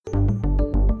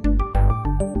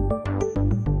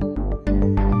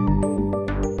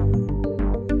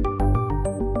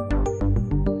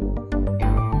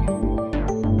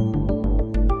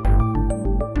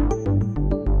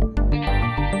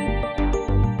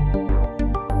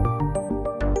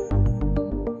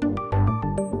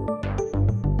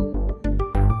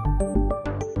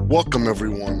Welcome,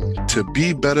 everyone, to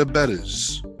Be Better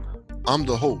Betters. I'm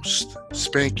the host,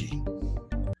 Spanky.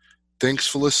 Thanks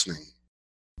for listening.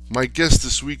 My guest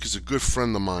this week is a good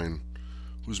friend of mine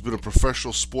who's been a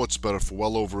professional sports bettor for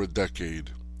well over a decade,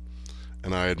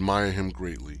 and I admire him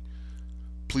greatly.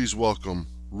 Please welcome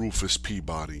Rufus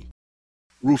Peabody.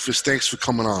 Rufus, thanks for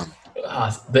coming on.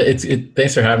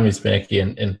 Thanks for having me, Spanky.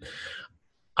 And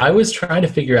I was trying to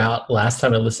figure out last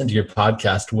time I listened to your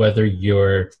podcast whether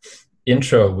your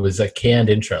intro was a canned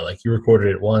intro, like you recorded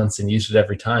it once and used it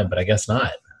every time, but I guess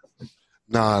not.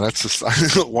 Nah, that's just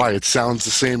why it sounds the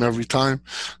same every time.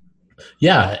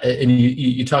 Yeah, and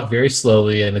you talk very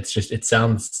slowly, and it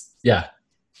sounds. Yeah,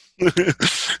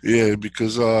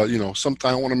 because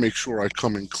sometimes I want to make sure I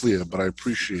come in clear, but I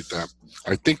appreciate that.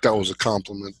 I think that was a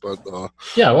compliment, but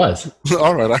yeah, it was.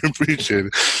 All right, I appreciate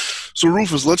it. So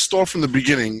Rufus, let's start from the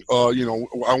beginning. I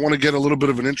want to get a little bit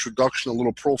of an introduction, a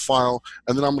little profile,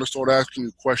 and then I'm going to start asking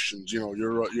you questions.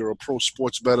 You're a pro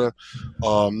sports bettor.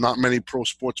 Not many pro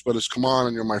sports bettors come on,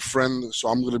 and you're my friend, so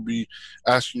I'm going to be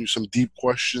asking you some deep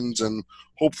questions, and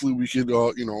hopefully we could,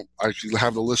 I could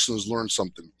have the listeners learn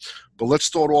something. But let's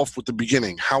start off with the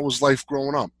beginning. How was life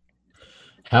growing up?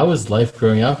 How was life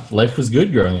growing up? Life was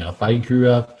good growing up.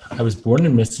 I was born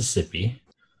in Mississippi.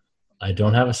 I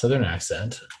don't have a Southern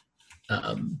accent.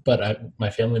 But my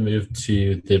family moved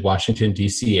to the Washington,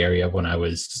 D.C. area when I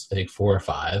was, I think, 4 or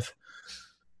 5.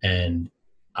 And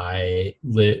I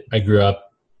grew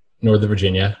up Northern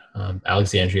Virginia,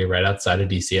 Alexandria, right outside of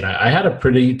D.C. And I had a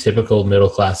pretty typical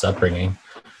middle-class upbringing.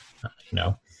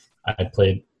 I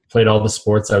played all the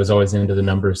sports. I was always into the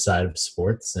numbers side of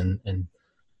sports. And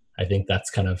I think that's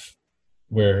kind of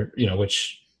where,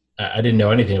 which I didn't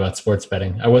know anything about sports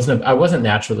betting. I wasn't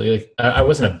naturally, I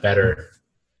wasn't a bettor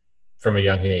from a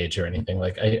young age or anything.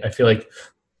 Like I feel like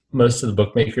most of the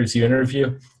bookmakers you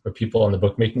interview or people on the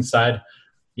bookmaking side,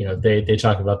 they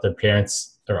talk about their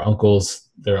parents, their uncles,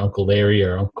 their Uncle Larry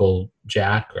or Uncle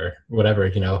Jack or whatever,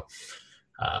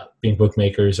 being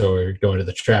bookmakers or going to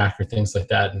the track or things like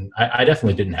that. And I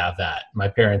definitely didn't have that. My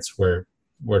parents were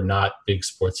not big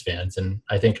sports fans. And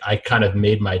I think I kind of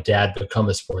made my dad become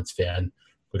a sports fan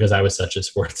because I was such a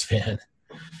sports fan.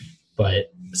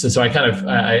 But so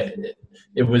I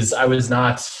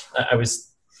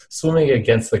was swimming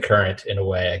against the current in a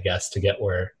way, I guess, to get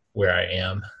where I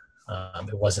am.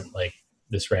 It wasn't like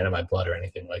this ran in my blood or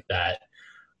anything like that.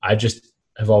 I just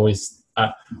have always,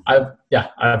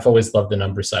 I've always loved the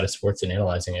numbers side of sports and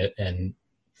analyzing it. And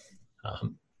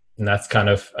that's kind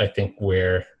of, I think,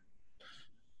 where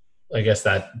I guess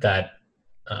that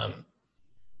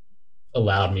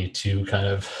allowed me to kind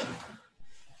of,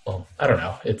 well, I don't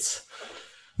know.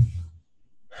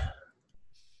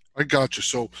 I got you.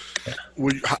 So,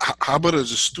 how about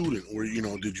as a student?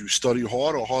 Did you study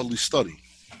hard or hardly study?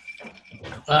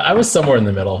 I was somewhere in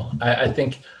the middle. I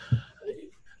think,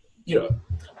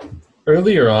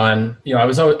 earlier on, I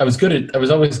was always good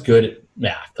at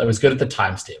math. I was good at the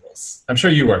times tables. I'm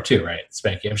sure you were too, right,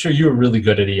 Spanky? I'm sure you were really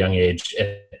good at a young age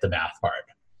at the math part.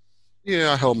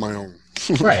 Yeah, I held my own.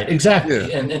 Right, exactly.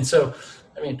 Yeah. And so,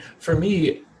 I mean, for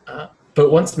me. But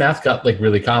once math got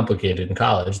really complicated in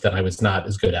college, then I was not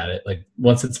as good at it. Like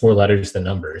once it's more letters than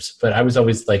numbers, but I was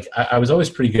always I was always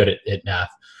pretty good at math.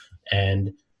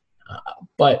 And,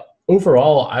 but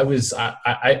overall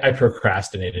I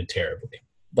procrastinated terribly.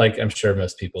 Like I'm sure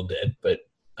most people did, but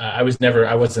I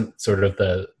wasn't sort of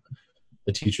the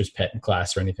teacher's pet in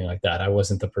class or anything like that. I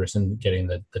wasn't the person getting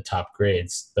the top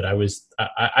grades, but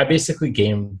I basically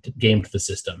gamed the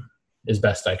system as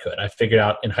best I could. I figured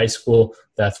out in high school,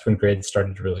 that's when grades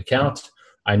started to really count.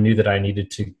 I knew that I needed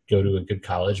to go to a good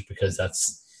college because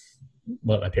that's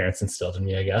what my parents instilled in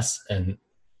me, I guess. And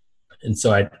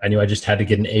so I knew I just had to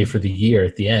get an A for the year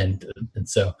at the end. And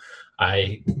so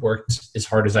I worked as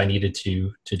hard as I needed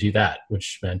to do that,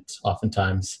 which meant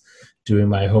oftentimes doing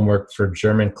my homework for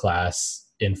German class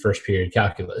in first period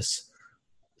calculus.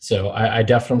 So I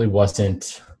definitely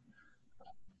wasn't,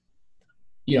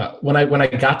 when I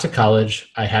got to college,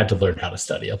 I had to learn how to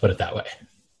study. I'll put it that way.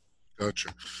 Gotcha.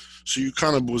 So you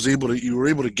kind of you were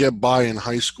able to get by in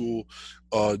high school,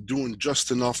 doing just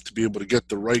enough to be able to get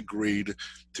the right grade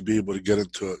to be able to get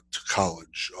into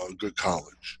college, a good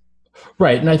college.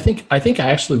 Right. And I think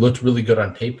I actually looked really good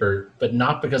on paper, but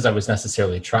not because I was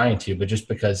necessarily trying to, but just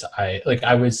because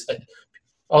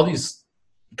all these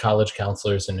college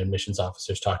counselors and admissions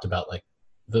officers talked about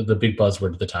the big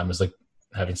buzzword at the time was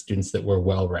having students that were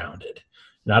well-rounded.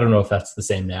 And I don't know if that's the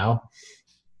same now.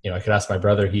 I could ask my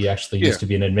brother. He actually used to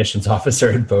be an admissions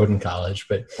officer at Bowdoin College,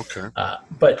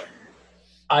 but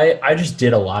I just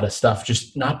did a lot of stuff,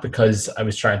 just not because I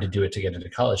was trying to do it to get into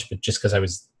college, but just because I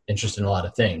was interested in a lot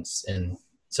of things. And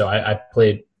so I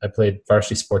played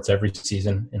varsity sports every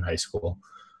season in high school.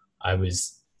 I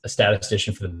was a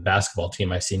statistician for the basketball team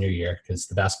my senior year because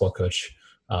the basketball coach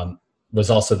was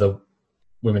also the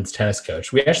women's tennis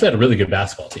coach. We actually had a really good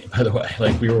basketball team, by the way.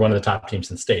 Like, we were one of the top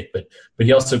teams in state, but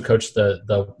he also coached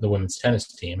the women's tennis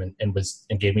team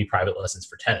and gave me private lessons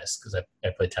for tennis because I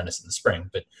played tennis in the spring.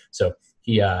 But so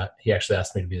he actually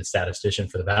asked me to be the statistician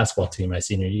for the basketball team my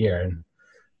senior year.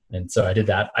 And so I did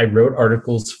that. I wrote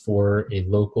articles for a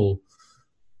local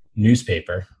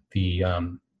newspaper, the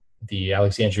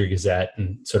Alexandria Gazette,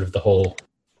 and sort of the whole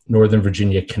Northern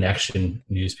Virginia connection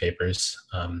newspapers.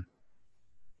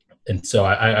 And so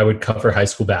I would cover high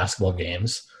school basketball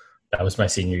games. That was my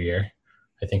senior year.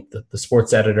 I think the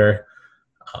sports editor,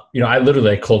 I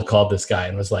literally cold called this guy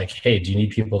and was like, hey, do you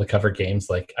need people to cover games?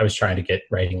 Like, I was trying to get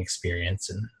writing experience.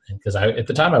 And because at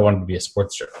the time I wanted to be a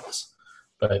sports journalist.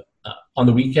 But on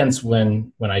the weekends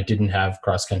when I didn't have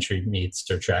cross-country meets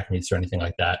or track meets or anything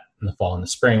like that in the fall and the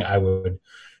spring, I would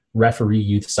referee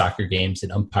youth soccer games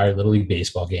and umpire Little League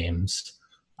baseball games.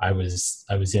 I was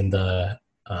in the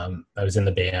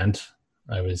band.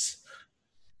 I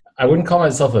wouldn't call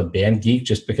myself a band geek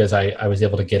just because I was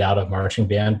able to get out of marching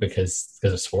band because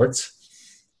of sports.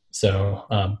 So,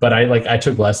 but I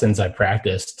took lessons, I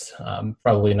practiced,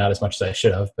 probably not as much as I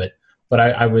should have, but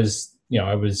I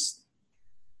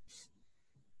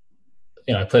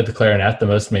played the clarinet, the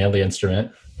most manly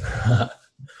instrument.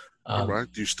 All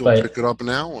right. Do you still pick it up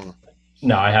now? Or?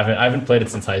 No, I haven't. I haven't played it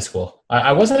since high school.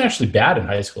 I wasn't actually bad in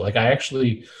high school. Like, I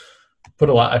actually put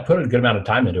a good amount of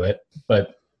time into it.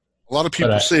 But a lot of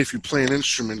people say if you play an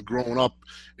instrument growing up,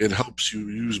 it helps you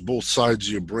use both sides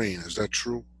of your brain. Is that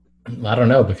true? I don't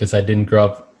know, because I didn't grow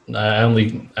up. I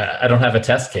don't have a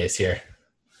test case here.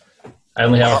 I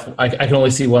can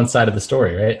only see one side of the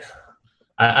story, right?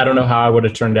 I don't know how I would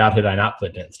have turned out had I not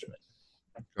played an instrument.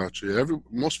 Gotcha.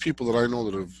 Most people that I know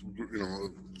that have,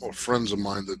 or friends of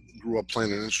mine that grew up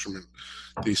playing an instrument,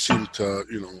 they seem to,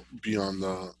 be on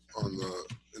the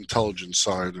intelligence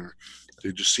side, or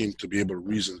they just seem to be able to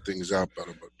reason things out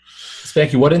better. But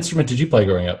Spanky, what instrument did you play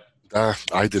growing up?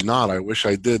 I did not. I wish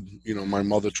I did. My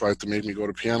mother tried to make me go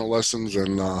to piano lessons,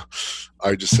 and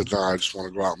I just said, I just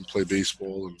want to go out and play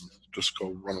baseball and just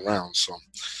go run around. So,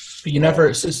 but you never.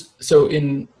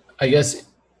 I guess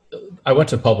I went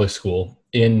to public school.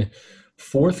 In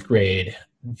fourth grade,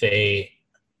 they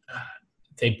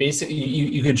basically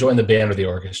you could join the band or the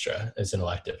orchestra as an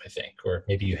elective, I think, or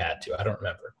maybe you had to. I don't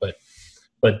remember, but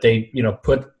they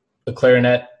put the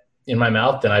clarinet in my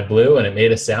mouth and I blew and it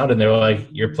made a sound and they were like,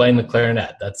 "You're playing the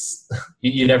clarinet." That's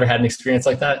you never had an experience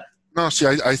like that? No, see,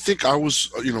 I think I was,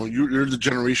 you're the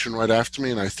generation right after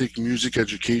me, and I think music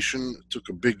education took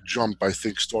a big jump, I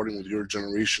think, starting with your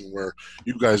generation where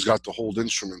you guys got to hold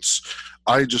instruments.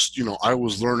 I just, I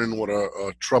was learning what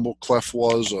a treble clef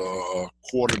was, a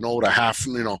quarter note, a half,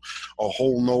 a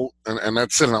whole note, and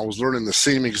that's it. And I was learning the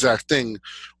same exact thing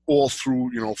all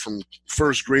through, from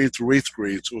first grade through eighth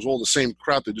grade. So it was all the same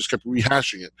crap. They just kept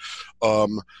rehashing it.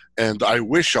 And I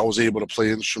wish I was able to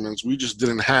play instruments. We just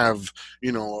didn't have,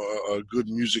 a good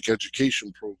music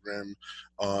education program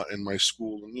in my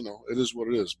school. And, it is what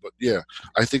it is. But, yeah,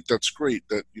 I think that's great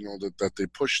that, that they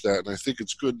push that. And I think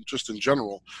it's good just in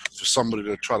general for somebody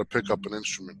to try to pick up an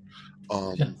instrument.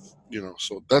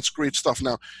 So that's great stuff.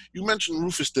 Now, you mentioned,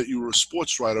 Rufus, that you were a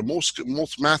sports writer. Most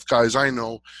math guys I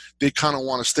know, they kind of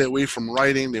want to stay away from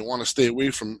writing. They want to stay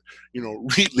away from,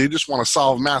 they just want to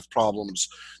solve math problems.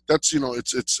 That's,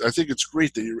 I think it's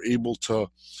great that you're able to,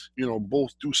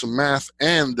 both do some math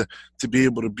and to be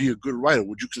able to be a good writer.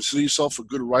 Would you consider yourself a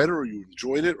good writer, or you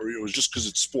enjoyed it, or it was just because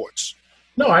it's sports?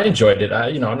 No, I enjoyed it.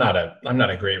 I'm not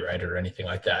a great writer or anything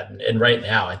like that. And right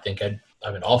now, I think I'm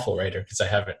an awful writer because I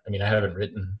haven't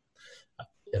written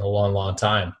in a long, long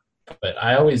time. But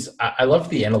I loved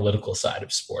the analytical side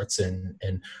of sports, and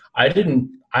I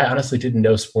honestly didn't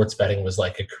know sports betting was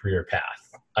like a career path.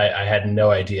 I had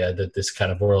no idea that this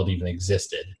kind of world even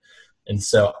existed. And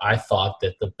so I thought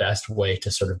that the best way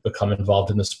to sort of become involved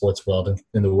in the sports world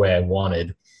in the way I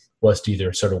wanted was to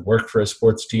either sort of work for a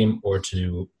sports team or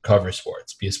to cover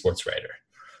sports, be a sports writer.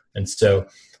 And so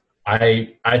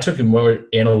I took a more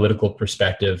analytical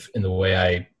perspective in the way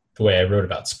I wrote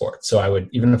about sports. So I would,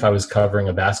 even if I was covering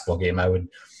a basketball game, I would,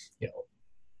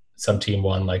 some team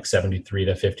won like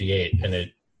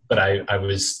 73-58, but I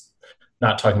was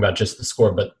not talking about just the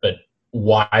score, but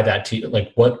why that team,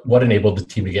 like what enabled the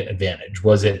team to get an advantage?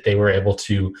 Was it they were able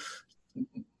to,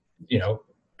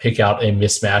 pick out a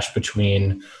mismatch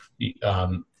between,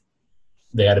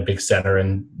 they had a big center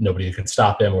and nobody could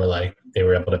stop him, or like they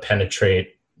were able to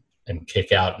penetrate and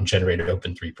kick out and generate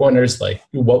open 3-pointers. Like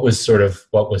what was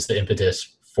the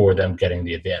impetus for them getting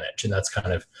the advantage? And that's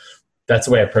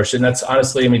the way I approached it. And that's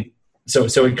honestly, I mean, so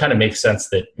it kind of makes sense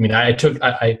that, I mean, I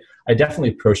definitely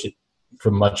approached it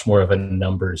from much more of a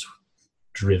numbers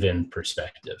driven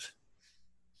perspective.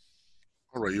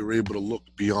 All right, you're able to look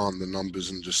beyond the numbers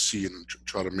and just see and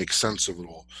try to make sense of it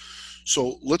all.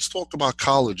 So let's talk about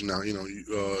college now. You know,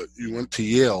 you went to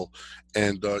Yale,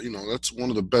 and you know, that's one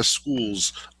of the best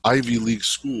schools, Ivy League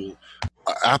school.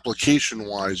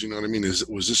 Application-wise, you know what I mean?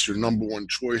 Was this your number one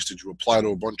choice? Did you apply to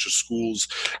a bunch of schools?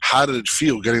 How did it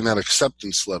feel getting that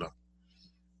acceptance letter?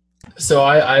 So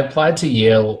I applied to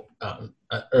Yale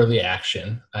early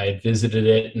action. I had visited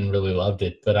it and really loved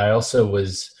it, but I also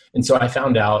and so I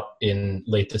found out in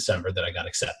late December that I got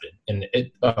accepted, and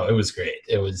it was great.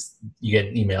 It was, you get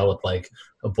an email with like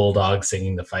a bulldog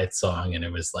singing the fight song, and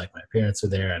it was like my parents were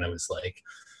there, and I was like,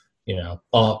 you know,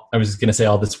 I was going to say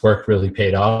all this work really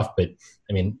paid off, but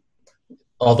I mean,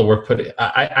 all the work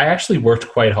I actually worked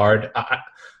quite hard.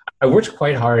 I worked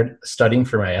quite hard studying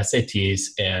for my SATs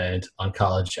and on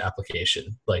college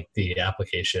application, like the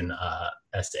application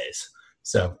essays.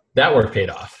 So that work paid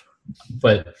off,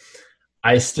 but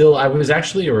I was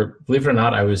actually, or believe it or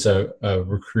not, I was a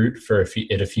recruit for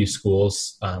at a few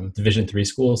schools, Division III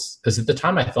schools. Because at the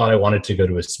time, I thought I wanted to go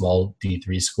to a small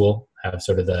D3 school, have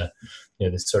sort of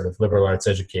this sort of liberal arts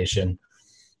education.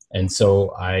 And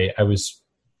so I was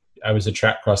a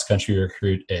track cross country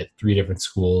recruit at 3 different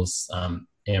schools,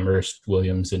 Amherst,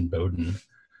 Williams, and Bowdoin.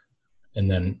 And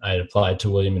then I had applied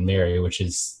to William and Mary, which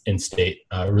is in-state,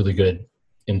 really good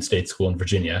in-state school in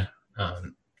Virginia.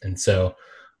 And so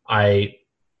I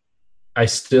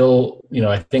still, you know,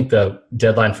 I think the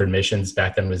deadline for admissions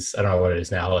back then was, I don't know what it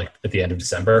is now, like at the end of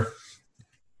December.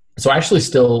 So I actually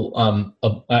still,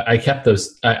 I kept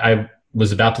those, I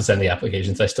was about to send the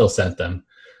applications. I still sent them.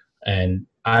 And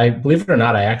I, believe it or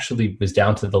not, I actually was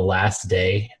down to the last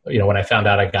day, you know, when I found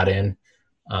out I got in,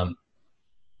 you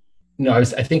know, I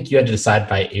think you had to decide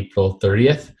by April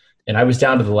 30th. And I was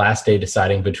down to the last day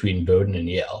deciding between Bowdoin and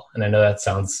Yale. And I know that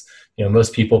sounds, you know,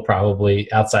 most people probably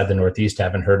outside the Northeast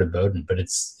haven't heard of Bowdoin, but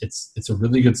it's a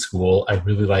really good school. I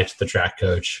really liked the track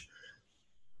coach.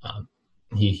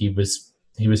 He was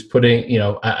putting, you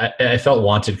know, I felt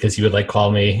wanted because he would like call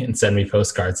me and send me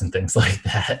postcards and things like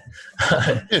that.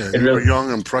 Yeah, you were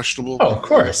young, impressionable. Oh, of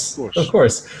course.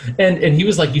 And he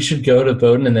was like, you should go to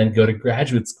Bowdoin and then go to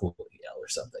graduate school at Yale or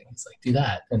something. He's like, do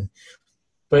that.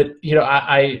 But you know,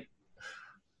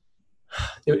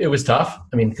 it was tough.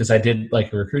 I mean, because I did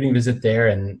like a recruiting visit there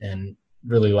and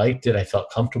really liked it. I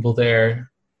felt comfortable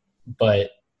there, but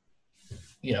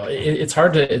you know, it's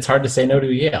hard to say no to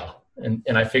Yale.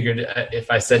 And I figured if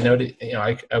I said no to, you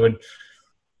know, I would,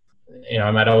 you know,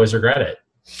 I might always regret it.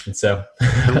 And so.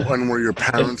 And were your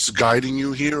parents guiding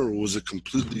you here, or was it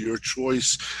completely your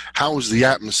choice? How was the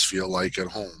atmosphere like at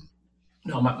home?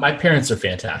 No, my parents are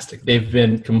fantastic. They've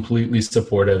been completely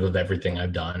supportive of everything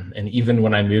I've done. And even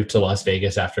when I moved to Las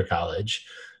Vegas after college,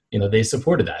 you know, they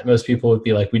supported that. Most people would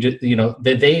be like, we just, you know,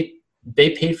 they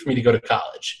paid for me to go to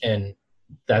college. And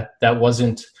that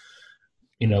wasn't,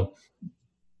 you know,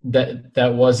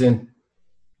 that was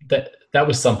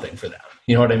something for them.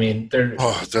 You know what I mean?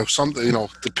 There's something, you know,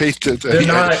 to pay they're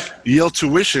not, Yale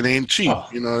tuition ain't cheap. Oh,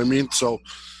 you know what I mean? So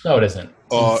no, it isn't.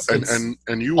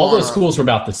 And you all those schools were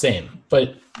about the same,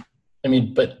 but I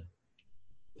mean,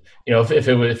 you know,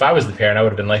 if I was the parent, I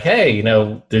would have been like, hey, you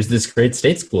know, there's this great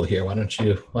state school here. Why don't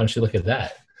you look at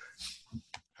that?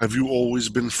 Have you always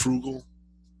been frugal?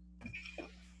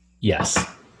 Yes.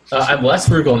 I'm less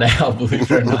frugal now, believe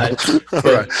it or not.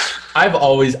 Right. I've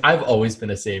always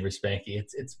been a saver, Spanky.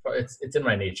 It's in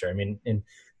my nature. I mean,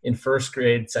 in first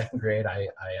grade, second grade, I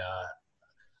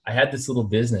had this little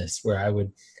business where I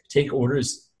would take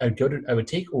orders. I would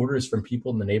take orders from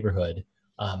people in the neighborhood,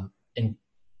 and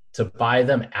to buy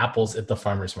them apples at the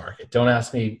farmer's market. Don't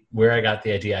ask me where I got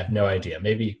the idea. I have no idea.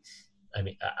 Maybe, I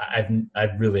mean, I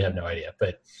really have no idea.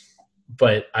 But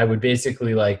I would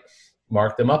basically like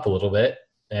mark them up a little bit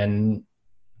and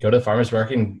go to the farmer's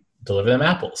market and deliver them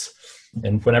apples.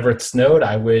 And whenever it snowed,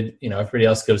 I would, you know, everybody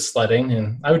else goes sledding,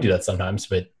 and I would do that sometimes,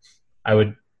 but I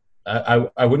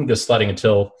wouldn't go sledding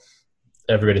until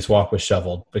everybody's walk was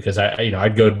shoveled, because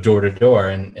I'd go door to door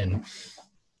and,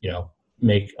 you know,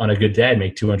 on a good day, I'd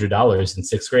make $200 in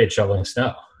sixth grade shoveling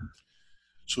snow.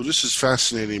 So this is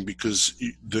fascinating because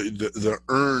the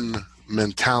earn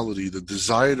mentality, the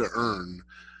desire to earn,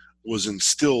 was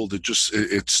instilled.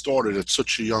 It started at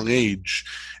such a young age,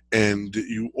 and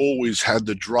you always had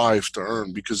the drive to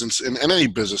earn, because in any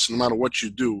business, no matter what you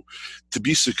do, to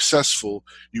be successful,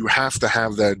 you have to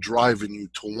have that drive in you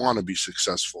to want to be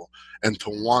successful and to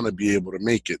want to be able to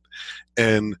make it.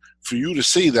 And for you to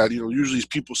say that, usually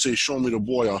people say, show me the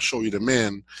boy, I'll show you the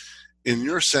man. In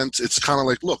your sense, it's kind of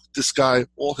like, look, this guy,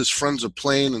 all his friends are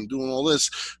playing and doing all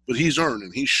this, but he's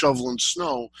earning, he's shoveling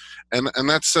snow, and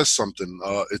that says something.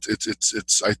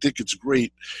 It's I think it's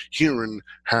great hearing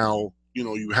how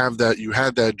you had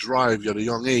that drive at a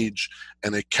young age,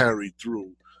 and it carried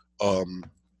through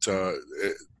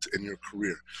in your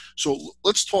career. So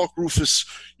let's talk, Rufus.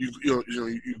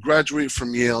 You graduate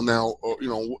from Yale now.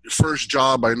 First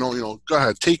job. I know. Go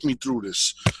ahead, take me through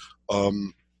this.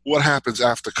 What happens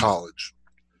after college?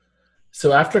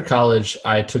 So after college,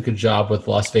 I took a job with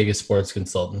Las Vegas Sports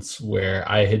Consultants, where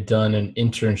I had done an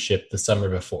internship the summer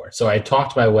before. So I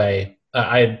talked my way.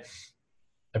 I've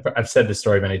said this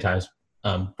story many times,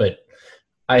 but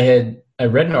I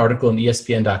read an article on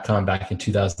ESPN.com back in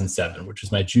 2007, which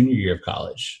was my junior year of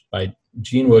college, by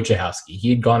Gene Wojciechowski. He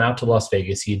had gone out to Las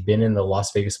Vegas. He had been in the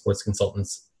Las Vegas Sports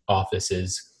Consultants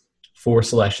offices for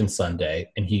Selection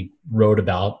Sunday, and he wrote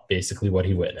about basically what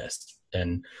he witnessed.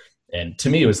 And to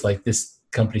me, it was like, this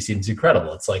company seems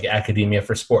incredible. It's like academia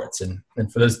for sports. And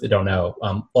for those that don't know,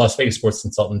 Las Vegas Sports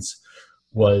Consultants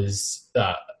was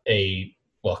a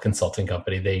consulting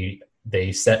company.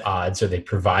 They set odds, or they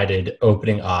provided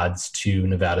opening odds to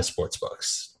Nevada sports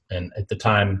books. And at the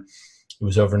time, it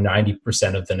was over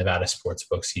 90% of the Nevada sports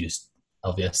books used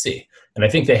LVSC. And I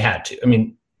think they had to. I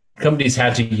mean, companies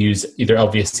had to use either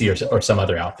LVSC or some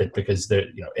other outfit, because they're,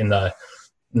 in the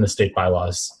state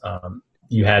bylaws,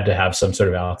 you had to have some sort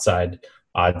of outside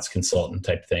odds consultant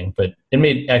type thing. But it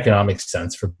made economic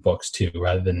sense for books too,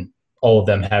 rather than all of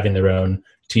them having their own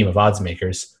team of odds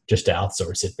makers just to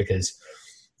outsource it. Because,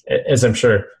 as I'm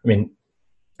sure,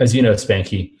 as you know,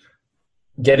 Spanky,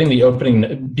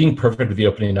 being perfect with the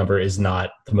opening number is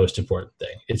not the most important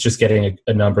thing. It's just getting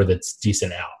a number that's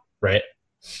decent out, right?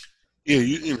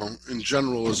 Yeah, in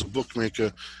general, as a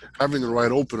bookmaker, having the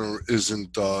right opener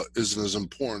isn't as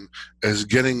important as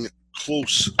getting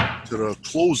close to the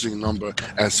closing number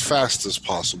as fast as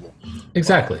possible.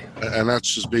 Exactly. And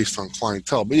that's just based on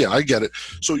clientele. But yeah, I get it.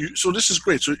 So this is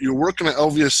great. So you're working at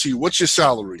LVSC. What's your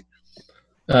salary?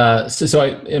 So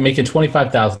I'm making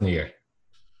 $25,000 a year.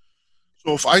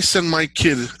 So if I send my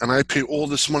kid and I pay all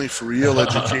this money for Yale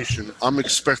education, I'm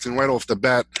expecting right off the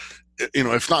bat,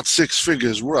 if not six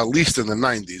figures, we're at least in the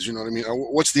 90s. You know what I mean?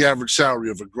 What's the average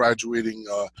salary of a graduating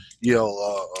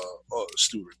Yale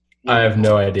student? I have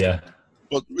no idea.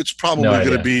 But it's probably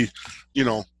going to be,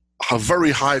 a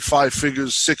very high 5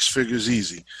 figures, 6 figures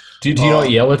easy. Do you know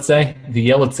what Yale would say? The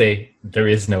Yale would say there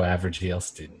is no average Yale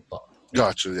student.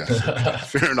 Gotcha.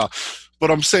 Yes. Fair enough.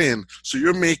 But I'm saying, so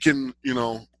you're making,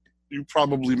 you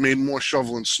probably made more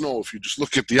shoveling snow if you just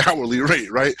look at the hourly rate,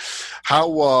 right? How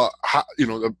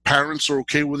the parents are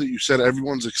okay with it. You said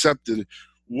everyone's accepted.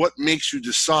 What makes you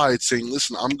decide saying,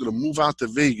 listen, I'm going to move out to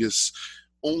Vegas,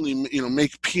 only,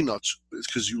 make peanuts?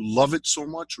 Because you love it so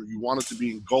much, or you want it to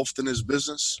be engulfed in his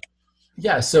business?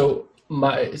 Yeah. So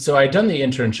I'd done the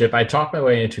internship. I talked my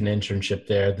way into an internship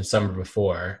there the summer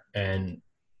before, and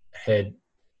had,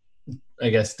 I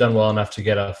guess, done well enough to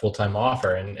get a full-time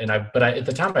offer. But at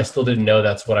the time I still didn't know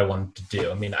that's what I wanted to do.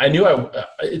 I mean, I knew let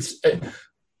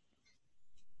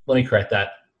me correct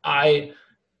that. I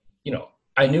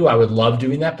knew I would love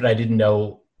doing that, but I didn't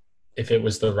know if it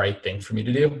was the right thing for me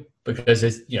to do, because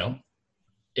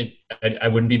I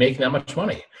wouldn't be making that much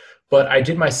money. But I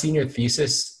did my senior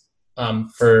thesis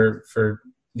for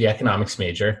the economics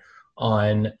major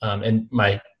on, and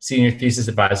my senior thesis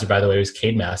advisor, by the way, was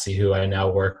Cade Massey, who I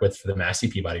now work with for the Massey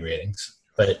Peabody ratings.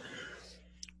 But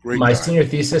my senior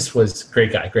thesis was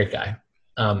great guy,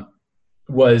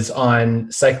 was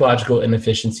on psychological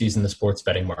inefficiencies in the sports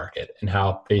betting market, and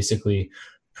how basically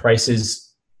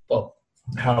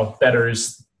how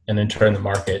bettors, and in turn the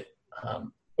market,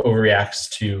 overreacts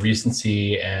to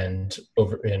recency and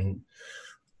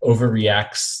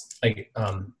overreacts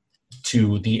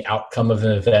to the outcome of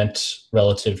an event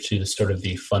relative to the sort of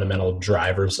the fundamental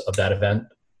drivers of that event.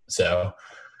 So,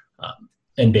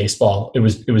 in baseball, it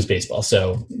was baseball.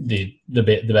 So the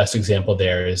best example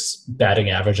there is batting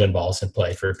average on balls in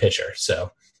play for a pitcher.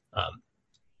 So,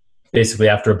 basically,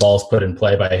 after a ball is put in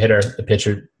play by a hitter, the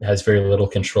pitcher has very little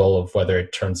control of whether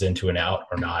it turns into an out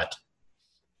or not,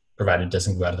 provided it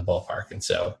doesn't go out of the ballpark. And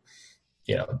so,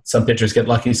 some pitchers get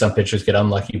lucky, some pitchers get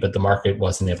unlucky, but the market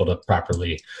wasn't able to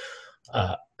properly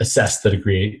assess the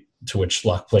degree to which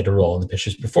luck played a role in the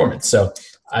pitcher's performance. So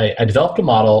I developed a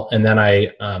model, and then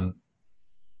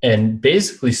and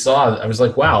basically I was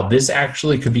like, wow, this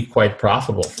actually could be quite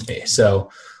profitable for me.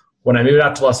 So when I moved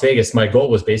out to Las Vegas, my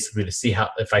goal was basically to see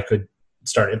if I could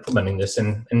start implementing this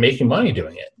and making money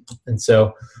doing it. And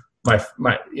so I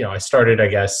started, I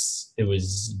guess it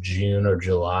was June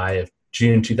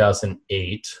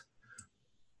 2008.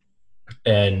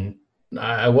 And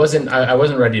I wasn't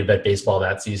ready to bet baseball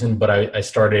that season, but I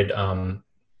started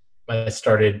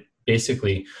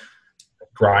basically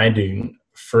grinding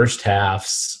first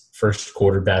halves, first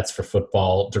quarter bets for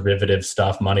football, derivative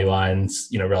stuff, money lines,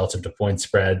 relative to point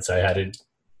spreads. I had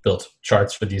built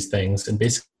charts for these things, and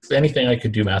basically anything I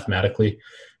could do mathematically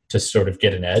to sort of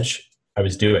get an edge, I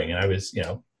was doing. And I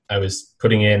was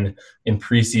putting in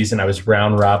preseason, I was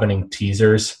round robining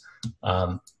teasers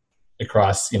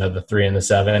across, the 3 and the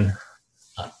 7,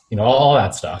 all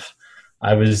that stuff.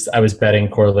 I was betting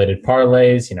correlated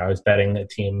parlays. I was betting a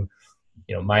team,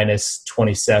 minus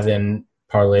 27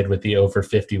 parlayed with the over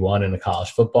 51 in a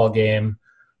college football game.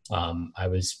 I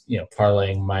was,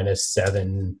 parlaying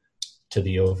 -7 to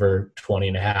the over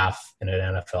 20.5 in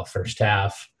an NFL first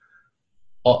half.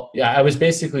 I was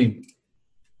basically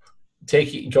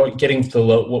getting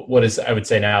the what is, I would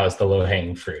say now, is the low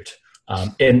hanging fruit.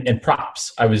 And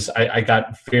props. I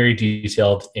got very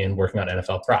detailed in working on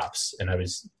NFL props, and I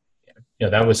was,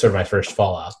 that was sort of my first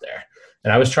fallout there.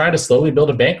 And I was trying to slowly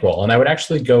build a bankroll, and I would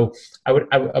actually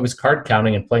I was card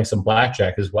counting and playing some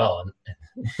blackjack as well.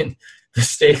 And the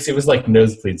stakes, it was like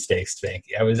nosebleed stakes,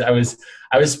 Spanky.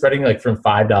 I was spreading like from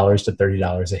 $5 to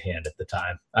 $30 a hand at the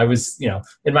time. I was,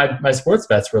 and my sports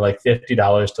bets were like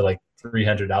 $50 to like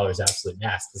 $300 absolute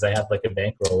max, because I had like a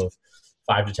bankroll of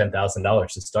 $5,000 to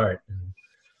 $10,000 to start.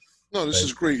 No, this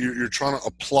is great. You're trying to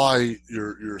apply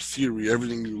your theory,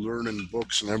 everything you learn in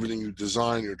books and everything you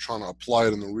design, you're trying to apply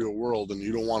it in the real world, and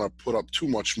you don't want to put up too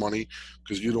much money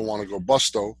because you don't want to go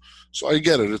busto. So I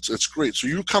get it. It's great. So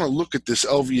you kind of look at this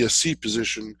LVSC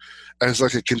position as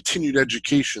like a continued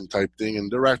education type thing, and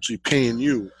they're actually paying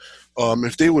you.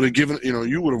 If they would have given,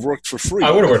 you would have worked for free.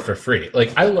 I would have worked for free.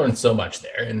 Like, I learned so much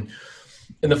there.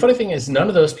 And the funny thing is, none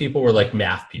of those people were like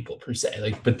math people per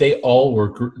se, but they all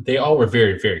were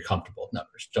very, very comfortable with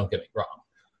numbers. Don't get me wrong.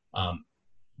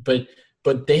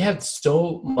 But they had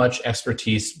so much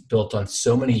expertise built on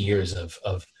so many years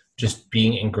of just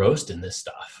being engrossed in this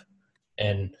stuff.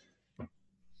 And, I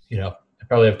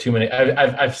probably have too many,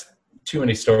 I've too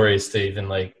many stories to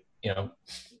even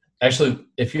actually,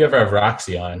 if you ever have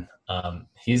Roxy on,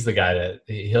 he's the guy that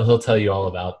he'll tell you all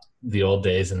about the old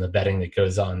days and the betting that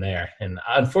goes on there. And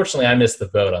unfortunately, I missed the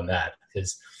boat on that,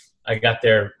 because I got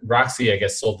there. Roxy, I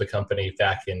guess, sold the company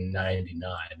back in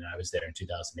 '99, and I was there in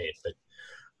 2008.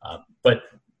 But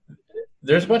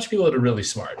there's a bunch of people that are really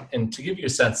smart. And to give you a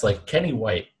sense, like Kenny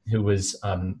White, who was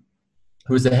the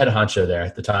head honcho there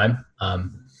at the time,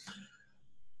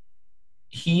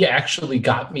 he actually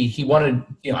got me. He wanted,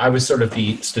 I was sort of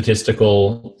the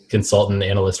statistical consultant,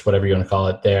 analyst, whatever you want to call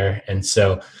it there, and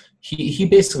so he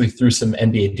basically threw some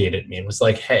NBA data at me and was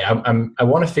like, hey, I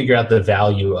want to figure out the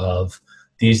value of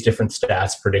these different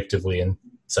stats predictively and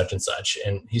such.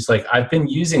 And he's like, I've been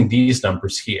using these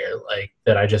numbers here, like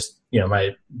that I just,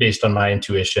 based on my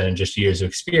intuition and just years of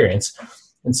experience.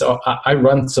 And so I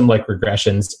run some like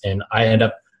regressions, and I end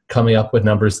up coming up with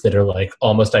numbers that are like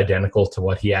almost identical to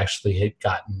what he actually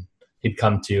he'd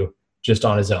come to just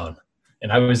on his own.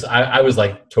 And I was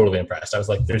like totally impressed. I was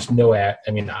like, there's no way. I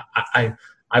mean,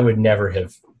 I would never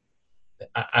have,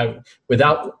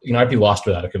 without, I'd be lost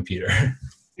without a computer.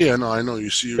 Yeah, no, I know. You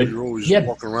see, you're always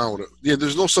walking around with it. Yeah,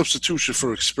 there's no substitution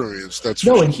for experience. That's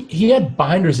no, and he had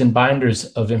binders and binders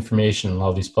of information on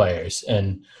all these players,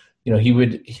 and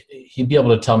he'd be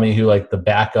able to tell me who like the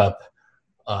backup,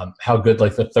 how good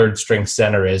like the third string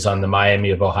center is on the Miami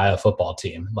of Ohio football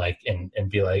team, like, and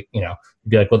be like,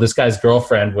 well, this guy's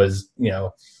girlfriend was,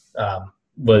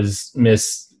 was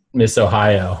Miss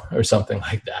Ohio or something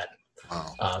like that.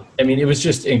 Wow. I mean, it was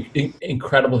just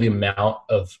incredible the amount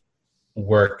of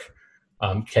work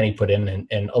Kenny put in,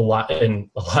 and a lot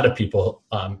of people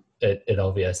at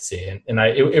LVSC, and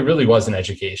it really was an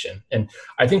education. And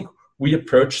I think we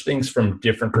approach things from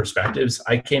different perspectives.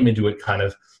 I came into it kind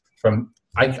of from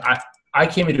I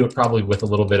came into it probably with a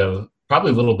little bit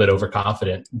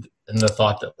overconfident in the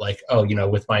thought that like, oh,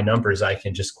 with my numbers I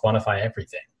can just quantify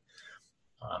everything,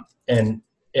 and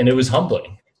it was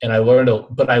humbling, and I learned a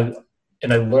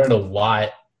lot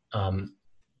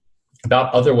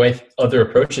about other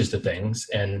approaches to things,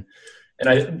 and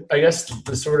I guess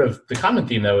the common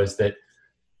theme though is that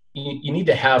you need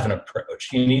to have an approach,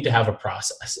 you need to have a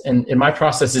process, and my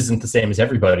process isn't the same as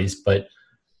everybody's, but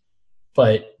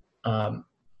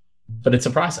but it's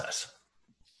a process.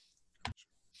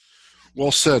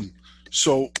 Well said.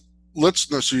 So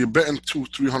so you're betting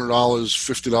 $200-$300,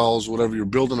 $50, whatever. You're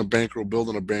building a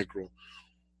bankroll.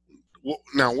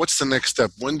 Now, what's the next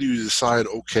step? When do you decide,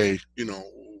 okay,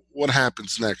 what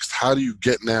happens next? How do you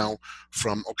get now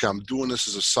from, okay, I'm doing this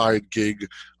as a side gig,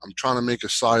 I'm trying to make a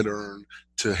side earn,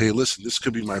 to, hey, listen, this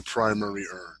could be my primary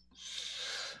earn?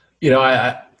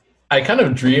 I kind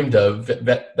of dreamed of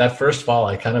that first fall.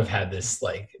 I kind of had this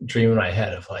like dream in my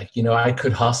head of like, I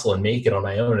could hustle and make it on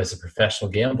my own as a professional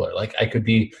gambler. Like I could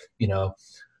be,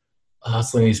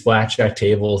 hustling these blackjack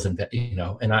tables and,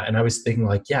 and I was thinking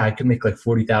like, yeah, I could make like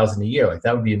 40,000 a year. Like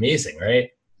that would be amazing. Right.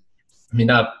 I mean,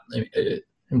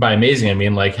 and by amazing, I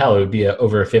mean like, hell, it would be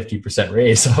over a 50%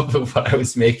 raise off of what I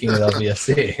was making at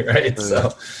LVSC. Right.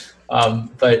 So,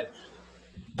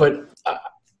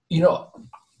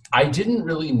 I didn't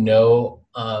really know.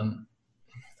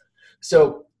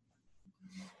 So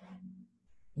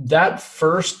that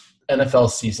first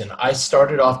NFL season, I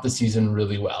started off the season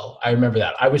really well. I remember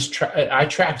that. I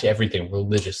tracked everything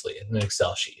religiously in an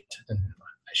Excel sheet, and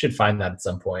I should find that at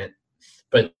some point.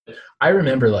 But I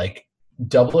remember like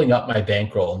doubling up my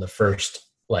bankroll in the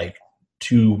first like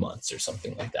 2 months or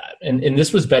something like that. And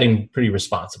this was betting pretty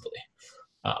responsibly.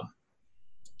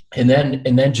 And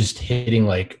then just hitting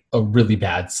like a really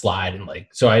bad slide. And like,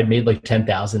 so I had made like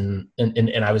 10,000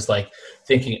 and I was like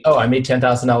thinking, oh, I made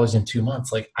 $10,000 in 2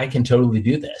 months. Like I can totally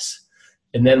do this.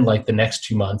 And then like the next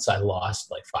 2 months I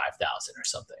lost like 5,000 or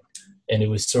something. And it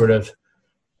was sort of,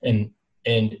 and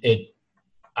it,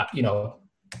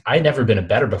 I'd never been a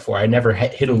bettor before. I never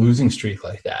hit a losing streak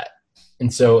like that.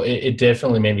 And so it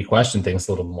definitely made me question things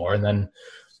a little more. And then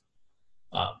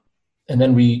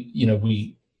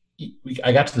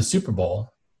I got to the Super Bowl,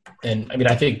 and I mean,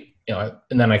 I think, and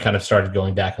then I kind of started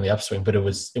going back on the upswing, but it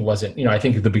wasn't, I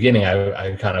think at the beginning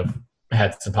I kind of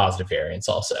had some positive variance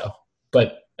also,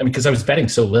 but I mean, because I was betting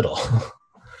so little.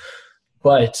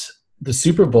 But the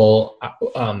Super Bowl,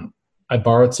 I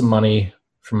borrowed some money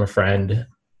from a friend.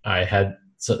 I had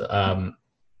someone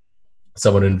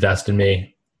invest in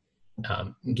me,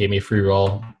 gave me a free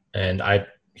roll, and I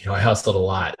hustled a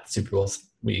lot Super Bowl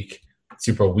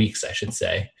weeks, I should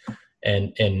say,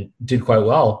 and did quite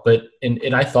well. But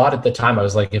and I thought at the time, I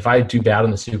was like, if I do bad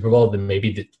in the Super Bowl, then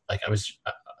maybe I was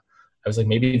like,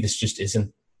 maybe this just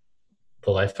isn't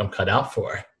the life I'm cut out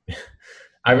for.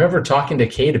 I remember talking to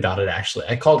Cade about it. Actually,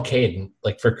 I called Cade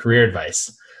like for career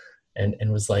advice, and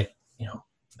was like,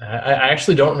 I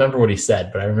actually don't remember what he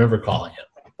said, but I remember calling him.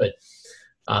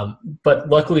 But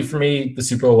luckily for me, the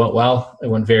Super Bowl went well. It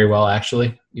went very well,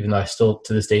 actually, even though I still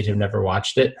to this date have never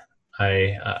watched it.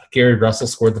 Gary Russell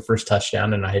scored the first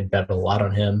touchdown, and I had bet a lot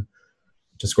on him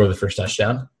to score the first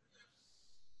touchdown.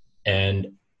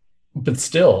 But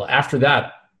still, after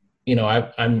that,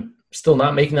 I'm still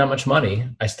not making that much money.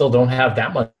 I still don't have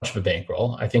that much of a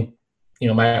bankroll. I think,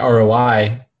 my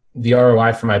ROI, the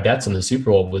ROI for my bets on the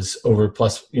Super Bowl was over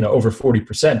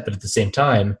 40%. But at the same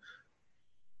time,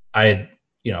 I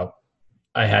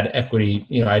had equity,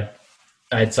 I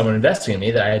had someone investing in me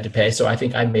that I had to pay. So I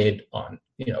think I made on,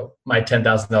 my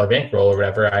 $10,000 bankroll or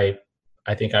whatever,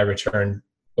 I think I returned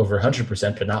over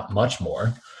 100%, but not much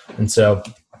more. And so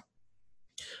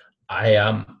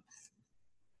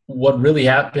what really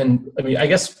happened, I mean, I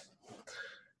guess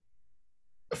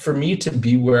for me to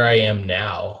be where I am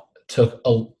now took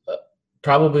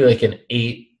probably like an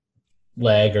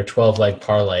 8-leg or 12-leg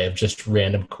parlay of just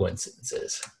random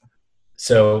coincidences.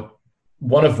 So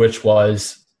one of which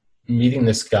was meeting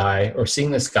this guy or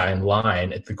seeing this guy in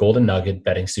line at the Golden Nugget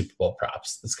betting Super Bowl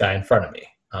props, this guy in front of me,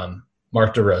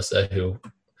 Mark DeRosa,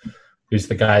 who's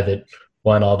the guy that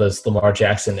won all those Lamar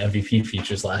Jackson MVP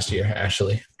features last year,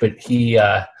 actually. But he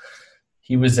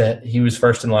was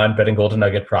first in line betting Golden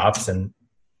Nugget props and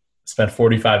spent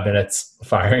 45 minutes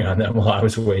firing on them while I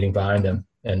was waiting behind him,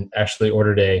 and actually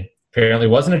ordered apparently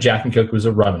wasn't a Jack and Coke, it was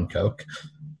a rum and Coke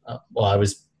while I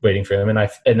was waiting for him.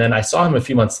 And then I saw him a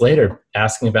few months later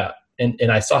asking about,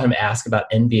 and I saw him ask about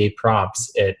NBA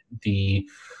props at the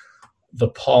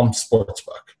Palms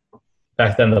Sportsbook.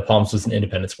 Back then, the Palms was an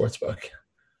independent sportsbook.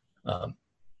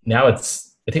 Now I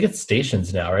think it's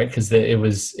Stations now, right? Because it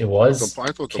was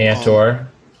Cantor.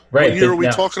 Right. What year are we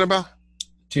talking about?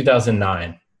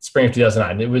 2009, spring of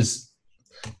 2009. It was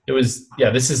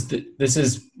yeah. This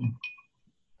is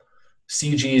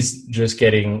CG's just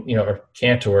getting, or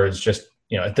Cantor is just,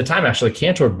 at the time, actually,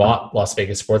 Cantor bought Las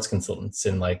Vegas Sports Consultants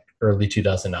in like early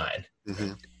 2009.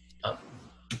 Mm-hmm.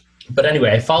 But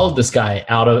anyway, I followed this guy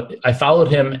out of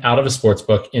a sports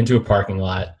book into a parking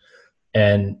lot.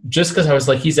 And just because I was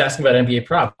like, he's asking about NBA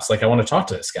props, like I want to talk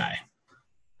to this guy.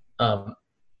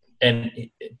 and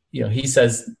he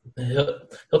says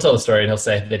he'll tell the story and he'll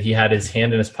say that he had his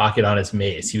hand in his pocket on his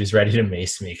mace. He was ready to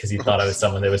mace me because he thought I was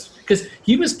someone that was, because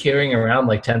he was carrying around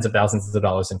like tens of thousands of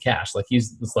dollars in cash. Like he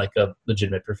was like a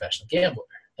legitimate professional gambler.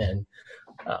 And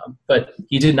but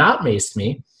he did not mace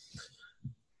me.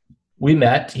 We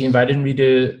met. He invited me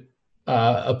to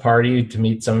a party to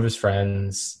meet some of his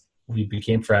friends. We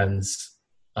became friends.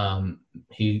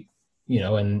 He,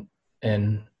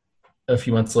 and a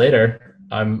few months later,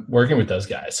 I'm working with those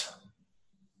guys.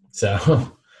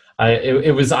 So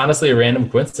it was honestly a random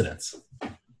coincidence.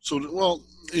 So, well,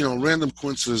 random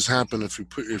coincidences happen if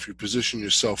you position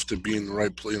yourself to be in the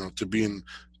right place, to be in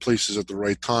places at the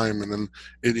right time, and then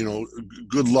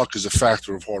good luck is a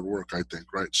factor of hard work, I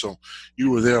think, right? So you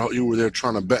were there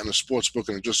trying to bet in a sports book,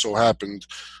 and it just so happened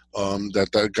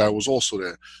that guy was also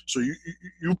there. So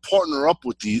you partner up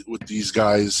with these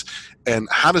guys, and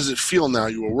how does it feel now?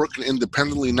 You were working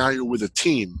independently, now you're with a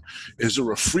team. Is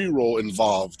there a free roll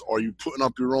involved? Are you putting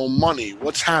up your own money?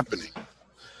 What's happening?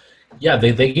 Yeah,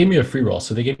 they gave me a free roll.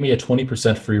 So they gave me a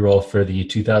 20% free roll for the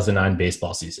 2009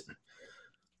 baseball season.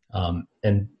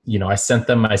 And I sent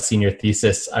them my senior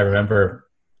thesis. I remember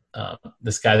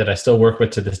this guy that I still work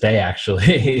with to this day,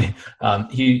 actually.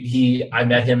 I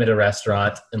met him at a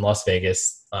restaurant in Las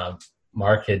Vegas.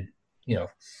 Mark had,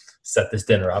 set this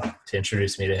dinner up to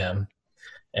introduce me to him.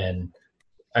 And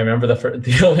I remember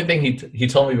the only thing he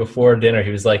told me before dinner,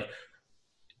 he was like,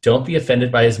 don't be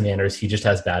offended by his manners. He just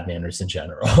has bad manners in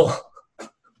general.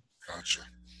 Gotcha.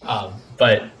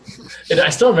 But I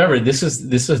still remember this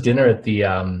was dinner at the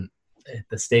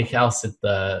steakhouse at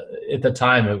the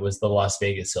time. It was the Las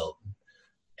Vegas Hilton,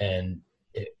 and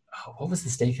what was the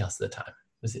steakhouse at the time?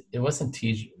 It wasn't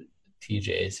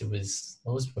TJ's.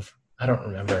 What was before? I don't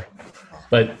remember,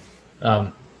 but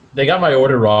they got my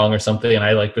order wrong or something, and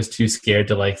I was too scared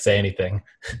to say anything.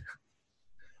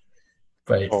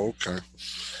 But okay.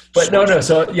 But no.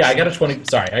 So yeah, I got a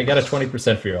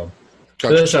 20% free roll.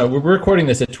 Gotcha. So we're recording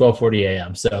this at 12:40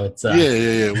 a.m. So it's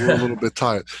yeah. We're a little bit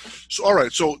tired. So all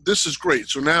right. So this is great.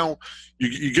 So now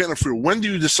you're getting a free roll. When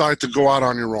do you decide to go out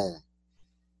on your own?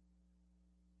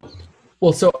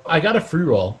 Well, so I got a free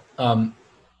roll,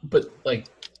 but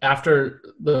after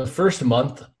the first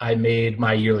month, I made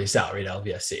my yearly salary at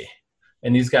LVSC,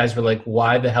 and these guys were like,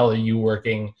 "Why the hell are you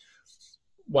working?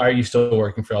 Why are you still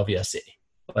working for LVSC?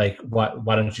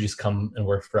 Why don't you just come and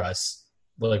work for us?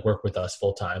 Work with us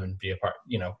full time and be a part,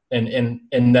 and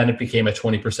then it became a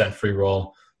 20% free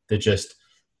roll that just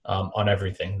on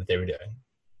everything that they were doing.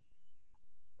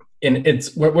 And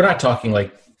we're not talking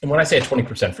and when I say a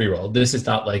 20% free roll, this is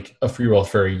not a free roll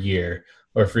for a year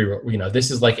or a free roll,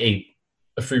 this is a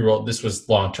free roll. This was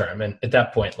long term. And at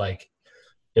that point,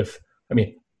 if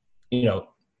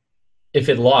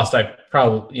it lost, I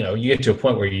probably, you get to a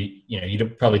point where you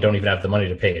probably don't even have the money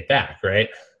to pay it back, right?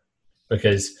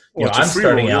 Because I'm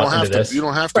starting out into this. You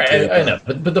don't have to. Right, I know,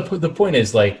 but the point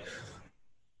is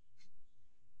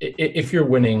if you're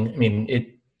winning,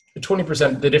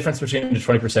 20%. The difference between the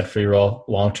 20% free roll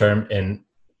long term and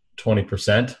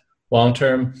 20% long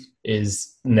term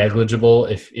is negligible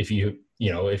if you're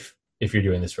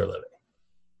doing this for a living.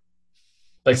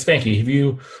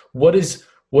 Spanky, what is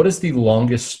the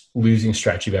longest losing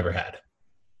stretch you've ever had?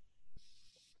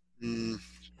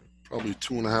 Probably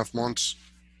 2.5 months.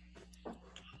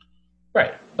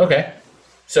 Right. Okay.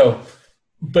 So,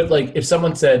 but if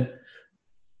someone said,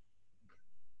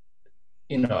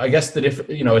 I guess a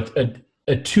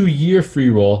 2-year free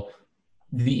roll,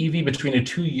 the EV between a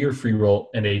 2-year free roll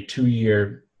and a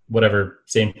 2-year, whatever,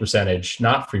 same percentage,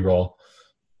 not free roll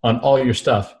on all your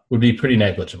stuff would be pretty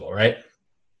negligible, right?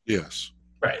 Yes.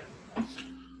 Right.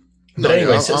 No, but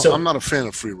anyway, so I'm not a fan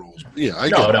of free rolls. Yeah,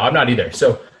 No, I'm not either.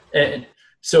 So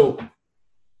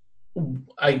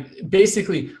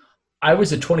I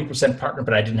was a 20% partner,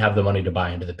 but I didn't have the money to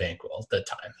buy into the bankroll at that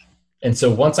time. And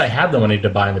so once I had the money to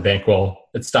buy in the bankroll,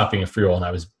 it stopped being a free roll, and I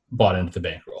was bought into the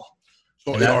bankroll.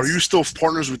 So are you still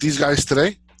partners with these guys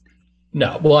today?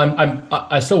 No. Well,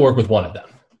 I still work with one of them.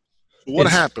 What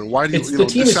happened? Why do the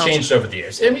team has changed over the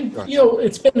years. Gotcha.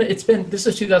 It's been this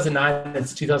is 2009,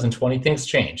 it's 2020. Things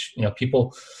change.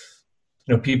 People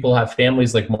have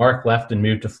families. Mark left and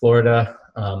moved to Florida.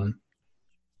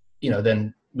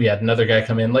 Then we had another guy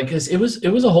come in. It was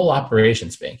a whole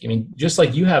operation, Spank. Just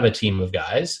like you have a team of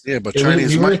guys. Yeah, but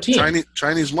Chinese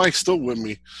Mike's still with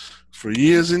me for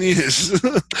years and years.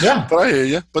 Yeah, but I hear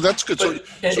you. But that's good. So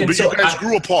you guys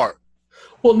grew apart.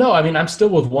 Well, no, I'm still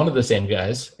with one of the same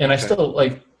guys, and I still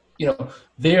I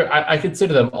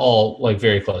consider them all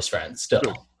very close friends still.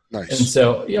 Good. Nice. And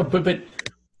so but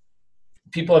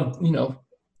people have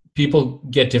people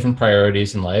get different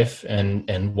priorities in life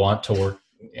and want to work.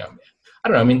 I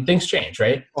don't know. I mean, things change,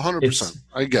 right? 100%.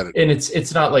 I get it. And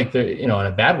it's not like they're, in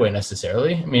a bad way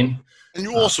necessarily. I mean, and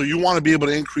you also, you want to be able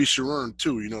to increase your earn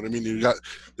too. You know what I mean?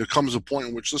 There comes a point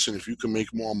in which, listen, if you can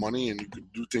make more money and you can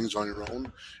do things on your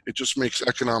own, it just makes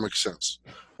economic sense.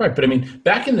 Right. But I mean,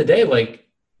 back in the day, like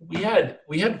we had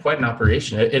quite an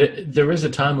operation. There was a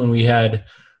time when we had,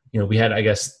 I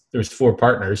guess there was 4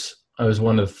 partners. I was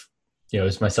one of, it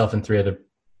was myself and 3 other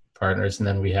partners. And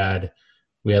then we had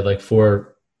like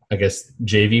 4, I guess,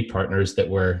 JV partners that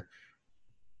were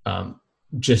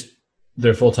just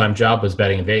their full-time job was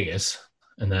betting in Vegas.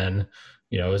 And then,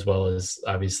 as well as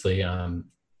obviously, other,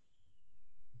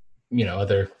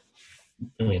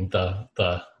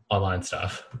 the online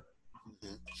stuff.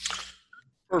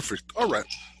 Perfect. All right.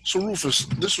 So Rufus,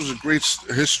 this was a great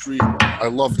history. I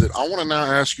loved it. I want to now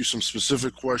ask you some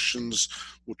specific questions.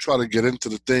 We'll try to get into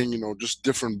the thing, just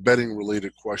different betting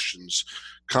related questions,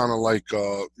 kind of like,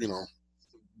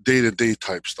 day-to-day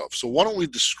type stuff. So why don't we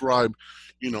describe,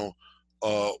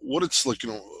 what it's like,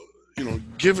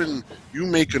 given you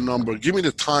make a number, give me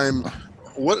the time.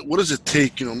 What does it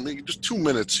take? Maybe just 2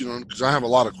 minutes, because I have a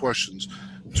lot of questions.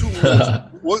 2 minutes.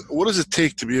 What does it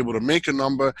take to be able to make a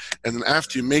number, and then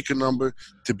after you make a number,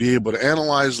 to be able to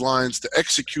analyze lines, to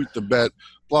execute the bet?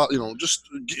 Blah, just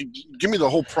give me the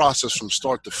whole process from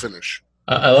start to finish.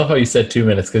 I love how you said 2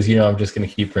 minutes because I'm just going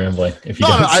to keep rambling if you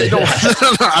don't say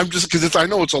that. I'm just because I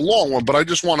know it's a long one, but I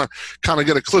just want to kind of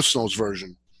get a Cliff's Notes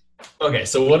version. Okay,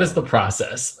 so what is the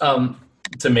process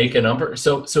to make a number?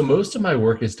 So most of my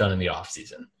work is done in the off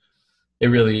season. It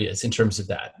really is in terms of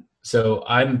that. So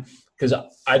because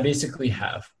I basically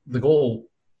have the goal,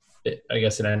 I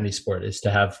guess, in any sport is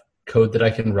to have code that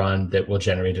I can run that will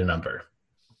generate a number.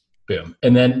 Boom.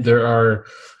 And then there are,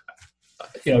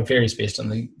 it varies based on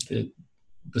the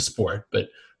sport, but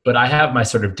I have my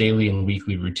sort of daily and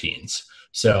weekly routines.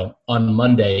 So on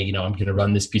Monday, I'm going to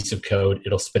run this piece of code.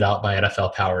 It'll spit out my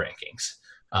NFL power rankings.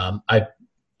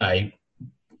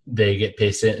 They get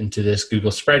pasted into this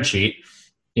Google spreadsheet.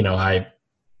 I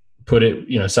put it,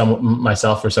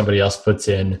 myself or somebody else puts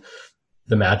in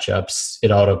the matchups.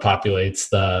 It auto populates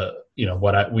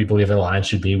what we believe the line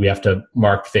should be. We have to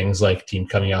mark things like team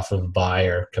coming off of a bye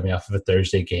or coming off of a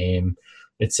Thursday game,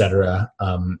 etc.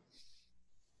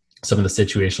 Some of the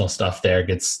situational stuff there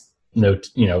gets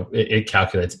it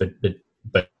calculates, but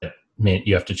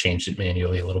you have to change it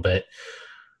manually a little bit.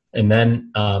 And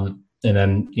then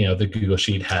the Google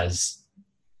Sheet has,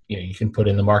 you can put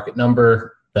in the market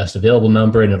number, best available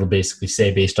number, and it'll basically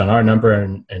say based on our number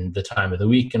and the time of the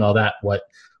week and all that, what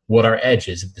our edge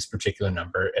is of this particular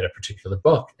number at a particular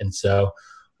book. And so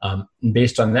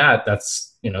based on that,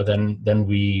 that's, then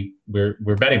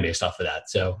we're betting based off of that.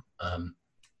 So,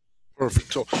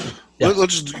 perfect. So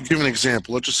let's just give an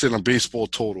example. Let's just say in a baseball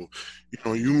total,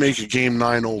 you make a game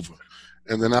 9 over,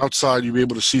 and then outside you'll be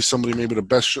able to see somebody, maybe the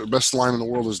best line in the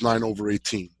world is 9 over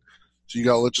 18. So you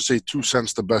got, let's just say 2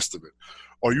 cents the best of it.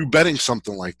 Are you betting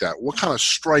something like that? What kind of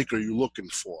strike are you looking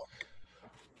for?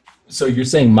 So you're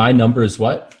saying my number is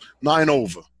what? 9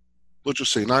 over. Let's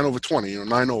just say 9 over 20,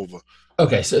 9 over.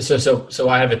 Okay. So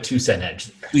I have a 2 cent edge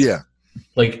there. Yeah.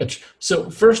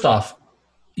 So first off,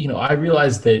 I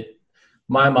realize that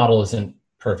my model isn't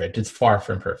perfect. It's far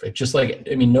from perfect. Just like,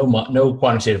 no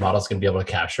quantitative model is going to be able to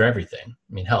capture everything.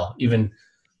 Hell,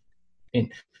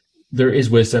 there is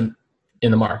wisdom in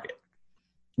the market.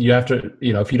 You have to,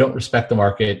 if you don't respect the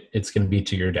market, it's going to be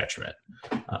to your detriment.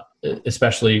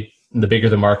 Especially the bigger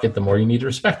the market, the more you need to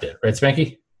respect it. Right,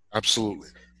 Spanky? Absolutely.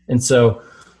 And so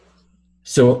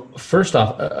first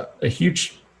off, a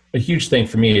huge thing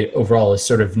for me overall is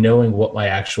sort of knowing what my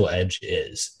actual edge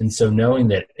is. And so knowing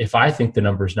that if I think the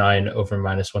number is 9 over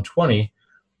minus 120,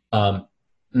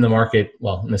 in the market,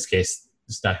 well, in this case,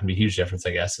 it's not going to be a huge difference,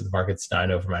 I guess. If the market's 9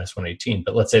 over minus 118,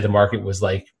 but let's say the market was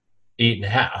like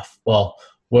 8.5. Well,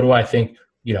 what do I think?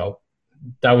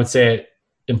 That would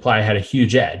imply I had a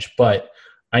huge edge, but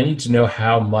I need to know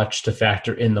how much to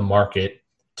factor in the market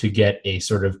to get a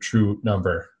sort of true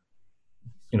number,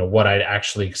 what I'd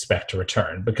actually expect to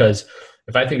return. Because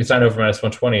if I think it's 9 over minus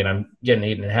 120 and I'm getting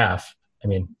 8.5,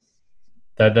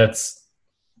 that's,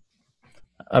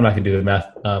 I'm not going to do the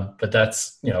math, but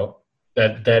that's,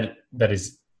 that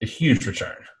is a huge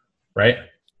return, right?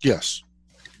 Yes.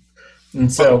 And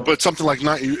so, but something like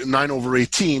 9 over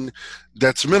 18,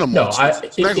 that's minimal. No,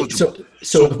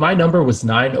 so if my number was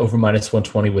 9 over minus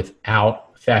 120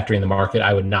 without factoring the market,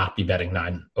 I would not be betting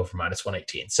 9 over minus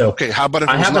 118. So okay, how about if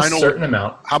it was 9 over certain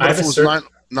amount? How about if it was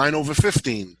 9 over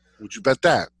 15? Would you bet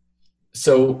that?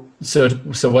 So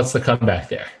what's the comeback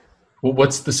there?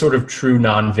 What's the sort of true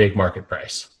non-vig market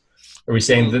price? Are we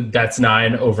saying that that's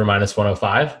 9 over minus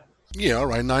 105? Yeah, all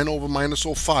right. 9 over minus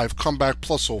oh 05. Come back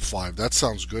plus oh 05. That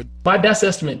sounds good. My best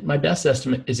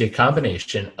estimate is a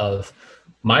combination of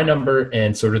my number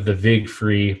and sort of the VIG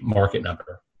free market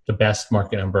number. The best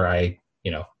market number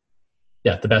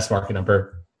the best market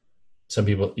number. Some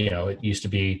people, it used to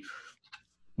be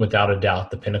without a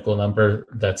doubt the Pinnacle number.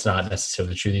 That's not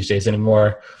necessarily true these days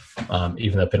anymore,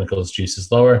 even though Pinnacle's juice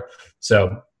is lower.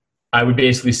 So I would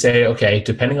basically say, okay,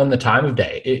 depending on the time of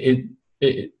day,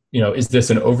 is this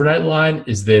an overnight line?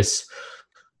 Is this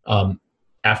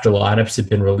after lineups have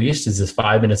been released? Is this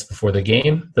 5 minutes before the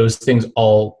game? Those things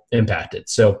all impact it.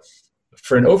 So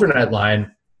for an overnight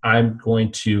line, I'm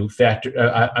going to factor.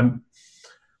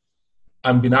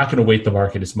 I'm not going to weight the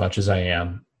market as much as I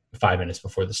am 5 minutes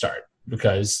before the start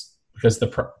because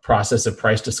the process of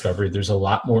price discovery, there's a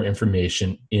lot more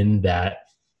information in that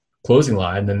closing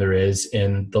line than there is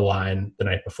in the line the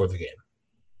night before the game.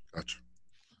 Gotcha.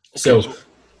 Okay, so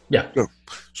yeah.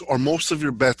 So are most of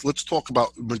your bets, let's talk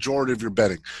about the majority of your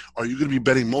betting. Are you going to be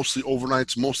betting mostly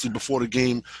overnights, mostly before the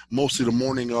game, mostly the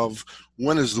morning of?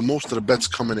 When is the most of the bets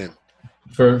coming in?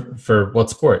 For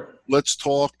what sport? Let's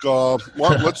talk. Because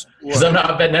I'm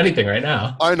not betting anything right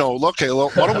now. I know. Okay, well,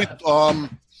 why don't we?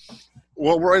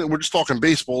 We're just talking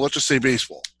baseball. Let's just say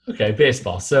baseball. Okay,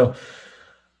 baseball. So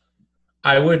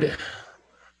I would,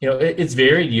 it's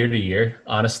varied year to year,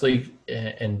 honestly,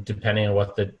 and depending on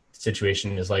what the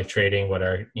situation is like trading, what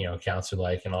our accounts are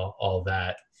like, and all of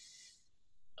that.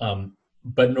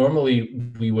 But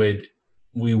normally we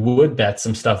would bet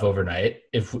some stuff overnight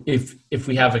if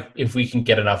we can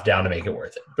get enough down to make it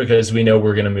worth it, because we know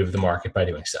we're going to move the market by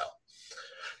doing so.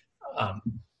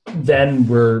 Then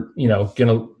we're going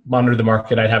to monitor the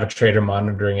market. I'd have a trader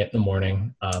monitoring it in the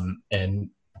morning and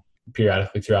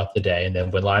periodically throughout the day. And then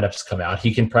when lineups come out,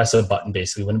 he can press a button.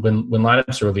 Basically, when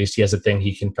lineups are released, he has a thing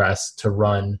he can press to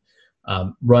rerun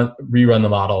the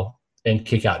model and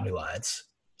kick out new lines.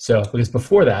 So because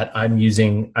before that, I'm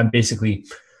basically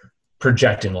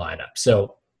projecting lineup.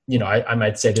 So, I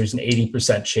might say there's an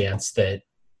 80% chance that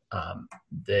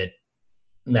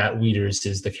Matt Wieters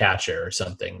is the catcher or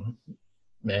something,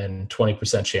 and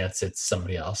 20% chance it's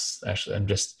somebody else. Actually,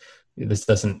 this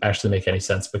doesn't actually make any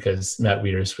sense because Matt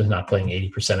Wieters was not playing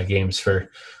 80% of games for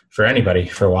anybody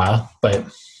for a while. But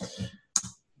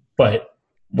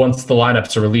once the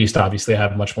lineups are released, obviously I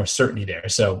have much more certainty there.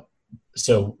 So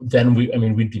then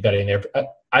we'd be betting there.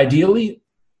 Ideally,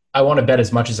 I want to bet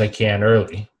as much as I can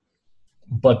early,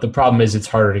 but the problem is it's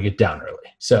harder to get down early.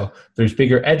 So there's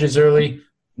bigger edges early.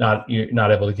 You're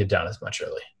not able to get down as much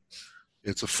early.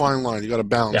 It's a fine line. You got to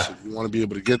balance it. You want to be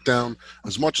able to get down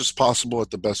as much as possible at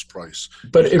the best price.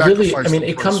 But it really,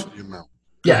 it comes,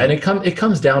 and it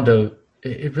comes down to,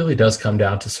 it really does come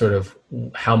down to sort of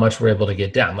how much we're able to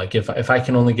get down. Like if I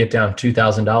can only get down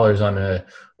 $2,000 on a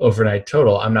overnight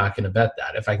total, I'm not going to bet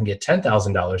that. If I can get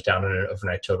 $10,000 down on an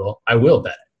overnight total, I will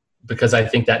bet it, because I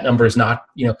think that number is not,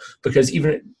 because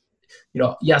even,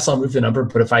 yes, I'll move the number,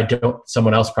 but if I don't,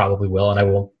 someone else probably will, and I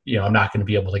won't, I'm not going to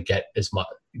be able to get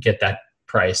that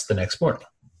price the next morning.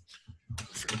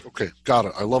 Okay, got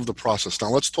it. I love the process. Now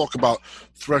let's talk about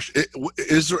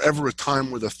is there ever a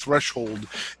time where the threshold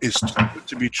is too good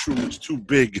to be true? It's too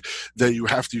big that you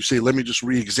have to say, let me just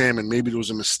re-examine. Maybe there was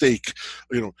a mistake.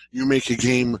 You make a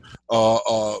game,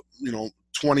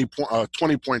 20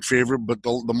 point favorite, but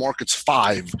the market's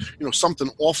 5. Something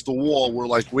off the wall. We're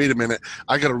like, wait a minute,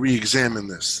 I got to re-examine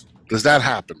this. Does that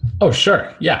happen? Oh,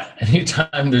 sure. Yeah.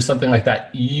 Anytime there's something like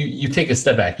that, you take a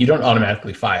step back. You don't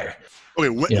automatically fire. Okay.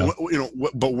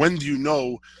 But when do you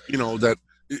know that,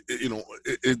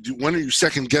 when are you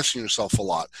second guessing yourself a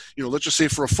lot? Let's just say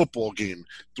for a football game,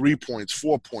 3 points,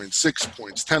 4 points, 6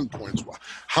 points, 10 points.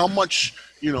 How much,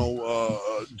 do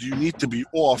you need to be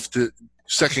off to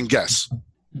second guess?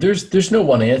 There's no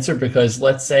one answer, because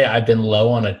let's say I've been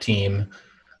low on a team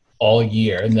all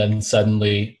year, and then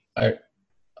suddenly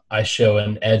I show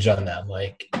an edge on them,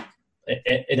 like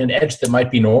an edge that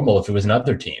might be normal if it was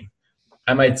another team.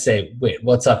 I might say, wait,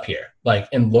 what's up here?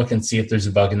 And look and see if there's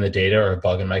a bug in the data or a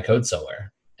bug in my code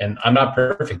somewhere. And I'm not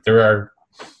perfect. There are,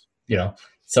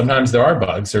 sometimes there are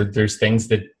bugs, or there's things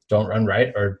that don't run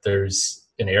right, or there's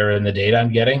an error in the data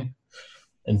I'm getting.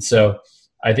 And so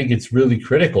I think it's really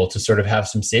critical to sort of have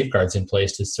some safeguards in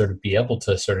place to sort of be able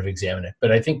to sort of examine it.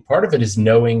 But I think part of it is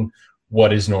knowing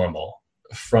what is normal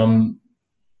from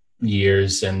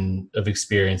years of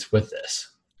experience with this.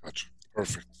 Gotcha.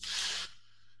 Perfect.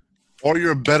 Are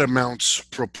your bet amounts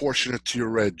proportionate to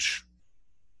your edge?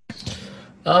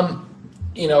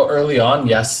 Early on,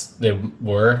 yes, they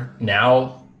were.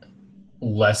 Now,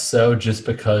 less so, just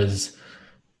because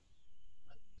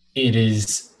it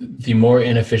is the more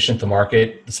inefficient the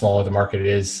market, the smaller the market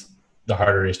is, the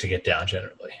harder it is to get down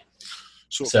generally.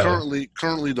 So So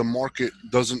currently the market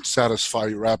doesn't satisfy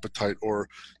your appetite, or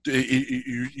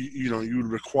you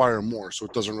would require more, so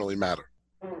it doesn't really matter.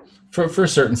 for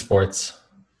certain sports,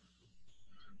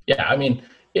 yeah. I mean,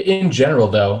 in general,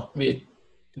 though,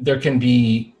 there can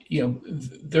be,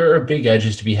 there are big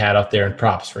edges to be had out there in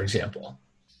props, for example.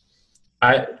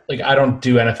 I don't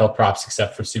do NFL props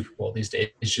except for Super Bowl these days.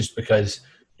 It's just because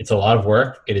it's a lot of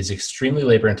work. It is extremely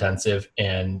labor intensive,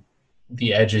 and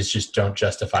the edges just don't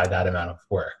justify that amount of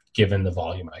work given the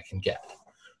volume I can get.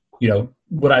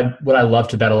 Would I love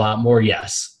to bet a lot more?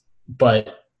 Yes,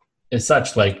 but as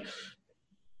such, like,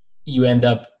 you end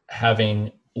up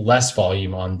having less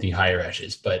volume on the higher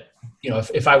edges. But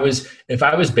if I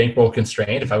was bankroll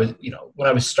constrained, if I was, when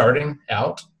I was starting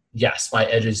out, yes,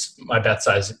 my bet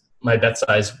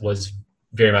size was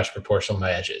very much proportional to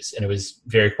my edges, and it was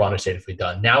very quantitatively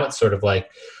done. Now it's sort of like,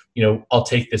 I'll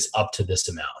take this up to this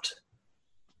amount.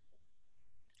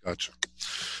 Gotcha.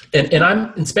 And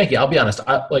I'm in Spanky. I'll be honest.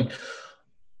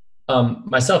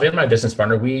 Myself and my business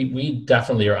partner, we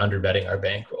definitely are under betting our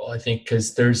bankroll. I think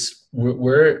because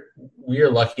we are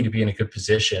lucky to be in a good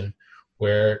position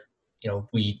where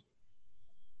we're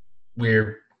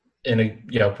in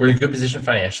a good position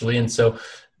financially, and so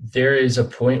there is a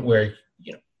point where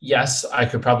yes, I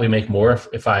could probably make more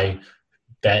if I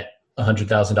bet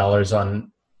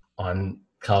 $100,000 on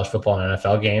college football and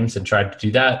NFL games and tried to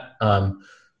do that.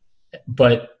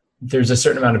 But there's a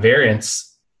certain amount of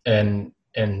variance and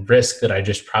risk that I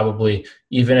just probably,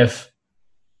 even if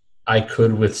I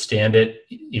could withstand it,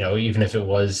 even if it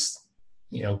was,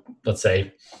 let's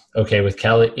say, okay with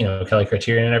Kelly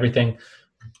Criterion and everything,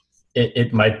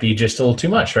 it might be just a little too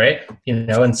much, right?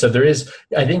 And so there is,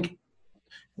 I think,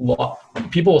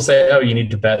 people will say, oh, you need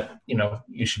to bet,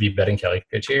 you should be betting Kelly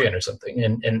Criterion or something.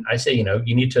 And I say,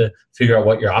 you need to figure out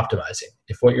what you're optimizing.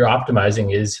 If what you're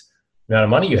optimizing is the amount of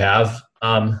money you have,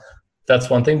 that's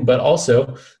one thing, but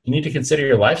also you need to consider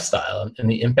your lifestyle and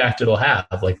the impact it'll have,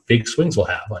 like big swings will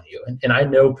have on you. And I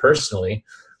know personally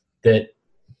that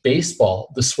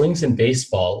the swings in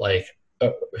baseball,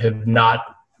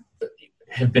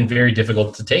 have been very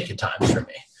difficult to take at times for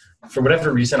me. For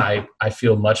whatever reason, I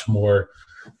feel much more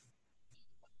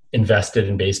invested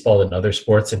in baseball than other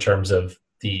sports in terms of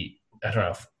I don't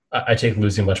know, I take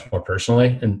losing much more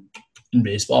personally in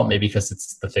baseball, maybe because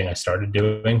it's the thing I started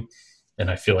doing.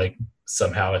 And I feel like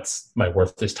somehow my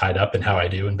worth is tied up in how I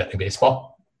do in betting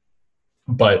baseball.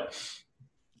 But,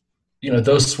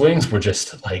 those swings were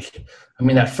just like, I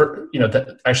mean,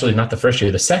 actually not the first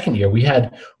year, the second year we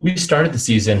started the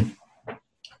season,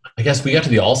 I guess we got to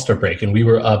the All-Star break and we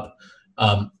were up,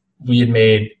 we had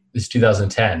made, this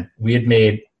 2010, we had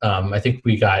made, I think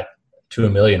we got to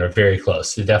 $1 million or very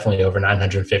close, so definitely over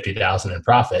 950,000 in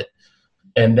profit.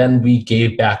 And then we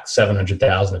gave back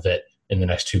 700,000 of it in the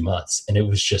next 2 months. And it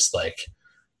was just like,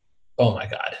 oh my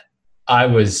God,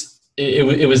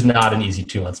 it was not an easy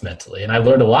 2 months mentally. And I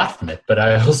learned a lot from it, but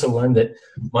I also learned that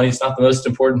money is not the most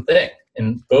important thing.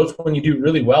 And both when you do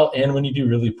really well and when you do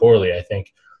really poorly, I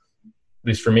think, at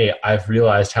least for me, I've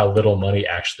realized how little money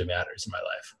actually matters in my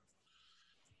life.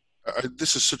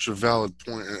 This is such a valid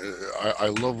point. I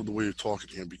love the way you're talking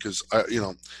here because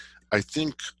I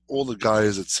think all the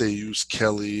guys that say use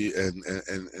Kelly and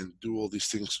do all these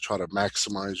things to try to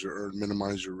maximize your earn,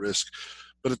 minimize your risk.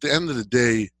 But at the end of the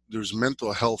day, there's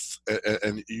mental health,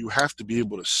 and you have to be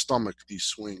able to stomach these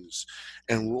swings.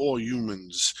 And we're all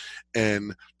humans.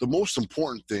 And the most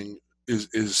important thing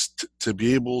is to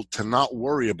be able to not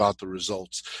worry about the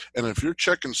results. And if you're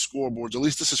checking scoreboards, at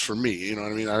least this is for me, you know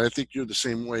what I mean? I think you're the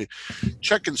same way.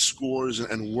 Checking scores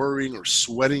and worrying or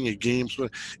sweating a game.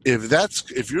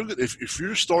 If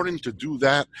you're starting to do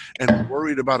that and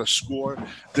worried about a score,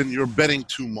 then you're betting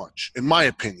too much, in my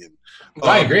opinion.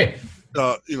 I agree.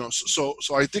 So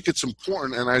I think it's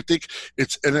important, and I think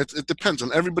it depends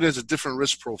on everybody has a different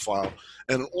risk profile,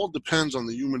 and it all depends on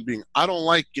the human being. I don't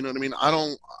like, you know what I mean? I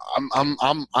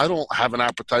don't have an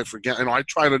appetite for gambling. I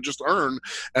try to just earn,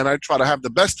 and I try to have the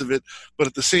best of it, but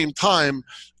at the same time,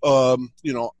 I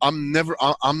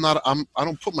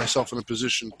don't put myself in a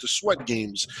position to sweat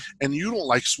games, and you don't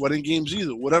like sweating games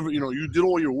either. Whatever, you did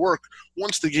all your work.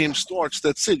 Once the game starts,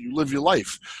 that's it. You live your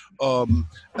life. And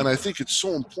I think it's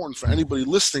so important for anybody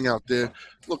listening out there.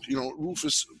 Look,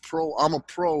 Rufus pro, I'm a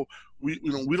pro. We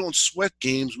don't sweat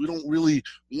games. We don't really,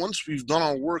 once we've done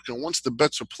our work and once the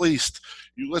bets are placed,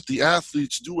 you let the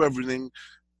athletes do everything.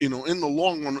 In the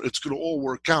long run, it's going to all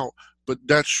work out. But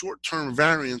that short-term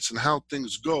variance and how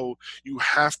things go, you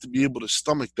have to be able to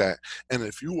stomach that. And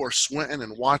if you are sweating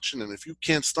and watching, and if you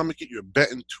can't stomach it, you're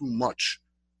betting too much.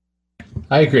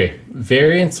 I agree.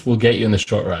 Variance will get you in the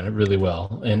short run. It really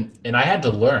will. And I had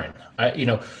to learn.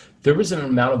 There was an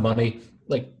amount of money.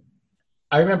 Like,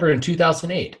 I remember in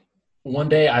 2008, one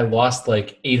day I lost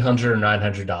like $800 or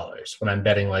 $900 when I'm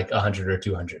betting like 100 or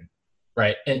 200,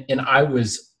 right? And I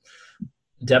was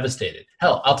devastated.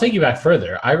 Hell, I'll take you back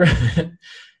further.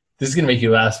 This is going to make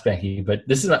you laugh, Spanky, but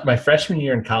this is my freshman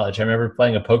year in college. I remember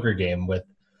playing a poker game with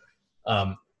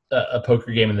a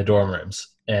poker game in the dorm rooms,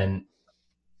 and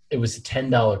it was a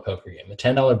 $10 poker game, a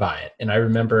 $10 buy-in. And I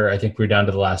remember, I think we were down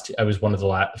to I was one of the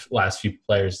last few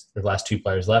players, or last two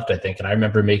players left, I think. And I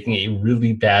remember making a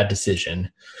really bad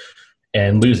decision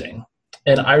and losing.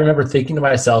 And I remember thinking to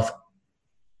myself,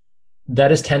 that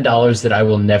is $10 that I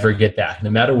will never get back. No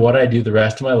matter what I do the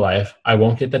rest of my life, I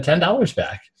won't get the $10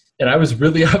 back. And I was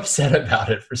really upset about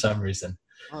it for some reason.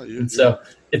 So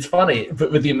it's funny,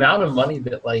 but with the amount of money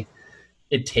that like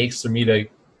it takes for me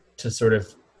to sort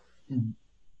of,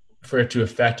 for it to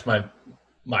affect my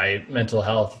mental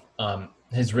health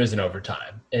has risen over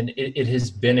time. And it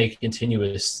has been a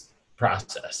continuous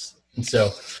process. And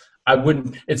so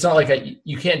it's not like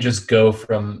you can't just go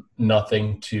from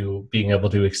nothing to being able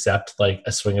to accept like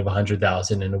a swing of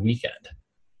 100,000 in a weekend.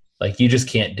 Like, you just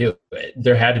can't do it.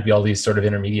 There had to be all these sort of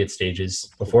intermediate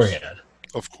stages beforehand.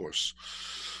 Of course.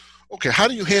 Okay. How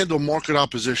do you handle market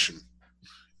opposition?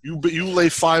 You lay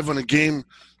 5 on a game,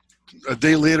 a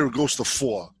day later it goes to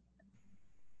 4.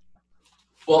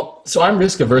 Well, so I'm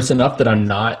risk averse enough that I'm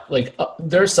not like,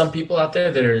 there are some people out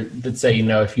there that say,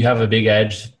 if you have a big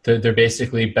edge, they're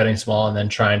basically betting small and then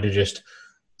trying to just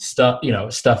stuff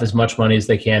as much money as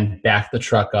they can, back the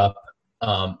truck up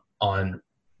on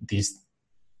these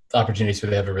opportunities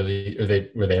where they have a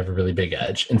really big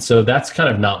edge. And so that's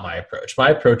kind of not my approach.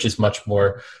 My approach is much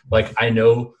more like, I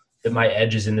know that my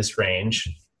edge is in this range,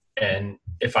 and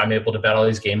if I'm able to bet all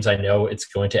these games, I know it's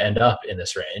going to end up in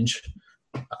this range.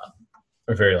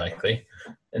 Or very likely.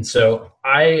 And so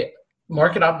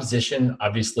market opposition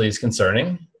obviously is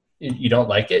concerning. You don't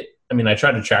like it. I mean, I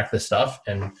try to track this stuff,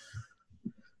 and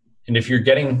if you're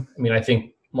getting, I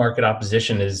think market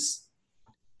opposition is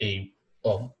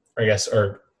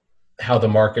or how the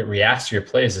market reacts to your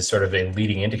plays is sort of a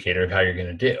leading indicator of how you're going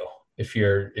to do. If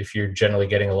you're generally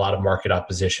getting a lot of market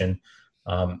opposition,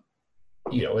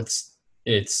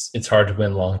 it's hard to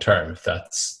win long term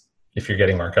if you're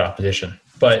getting market opposition.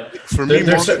 But for me,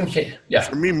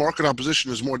 market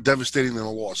opposition is more devastating than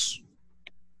a loss.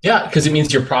 Yeah, because it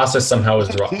means your process somehow is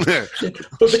wrong.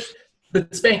 But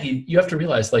Spanky, you have to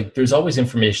realize, like, there's always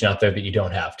information out there that you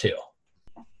don't have too.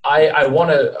 I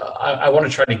want to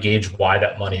try to gauge why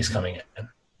that money is coming in,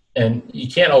 and you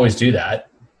can't always do that.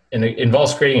 And it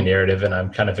involves creating a narrative, and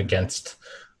I'm kind of against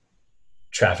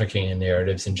trafficking in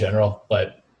narratives in general,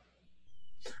 but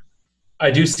I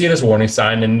do see it as a warning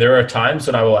sign, and there are times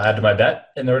when I will add to my bet,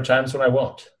 and there are times when I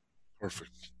won't.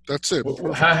 Perfect. That's it.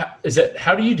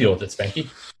 How do you deal with it, Spanky?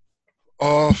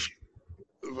 I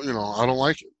don't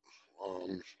like it.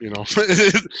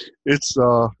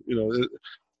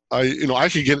 I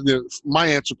could get there. My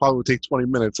answer probably would take 20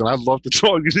 minutes, and I'd love to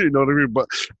talk. You know what I mean? But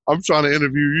I'm trying to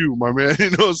interview you, my man.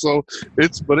 So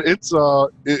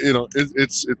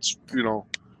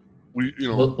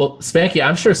Well, Spanky,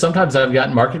 I'm sure sometimes I've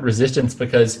gotten market resistance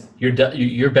because you're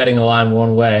betting a line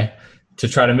one way to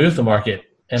try to move the market,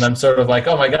 and I'm sort of like,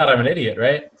 oh my god, I'm an idiot,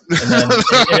 right? And then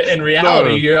in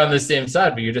reality, you're on the same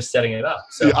side, but you're just setting it up.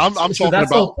 So, I'm talking that's about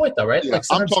the whole point, though, right? Yeah,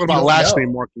 I'm talking about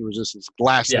lasting market resistance,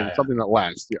 something that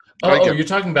lasts. Yeah. Oh, you're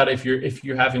talking about if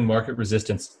you're having market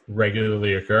resistance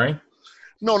regularly occurring.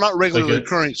 No, not regularly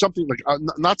occurring. Something like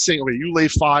not saying, okay, you lay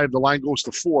 5, the line goes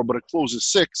to 4, but it closes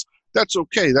 6. That's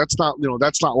okay. That's not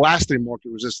lasting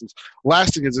market resistance.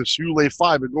 Lasting is if you lay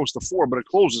 5, it goes to 4, but it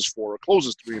closes 4, it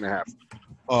closes 3.5.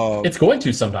 It's going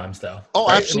to sometimes, though. Oh,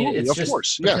 right? Absolutely, of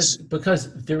course, yes.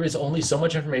 Because there is only so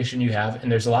much information you have, and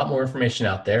there's a lot more information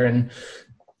out there, and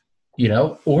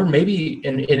or maybe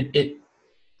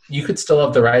you could still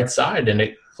have the right side, and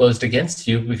it closed against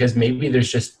you because maybe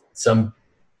there's just some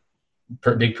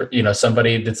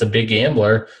somebody that's a big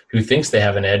gambler who thinks they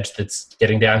have an edge that's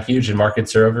getting down huge, and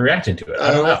markets are overreacting to it.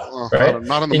 I don't know, right?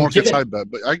 Not on the market side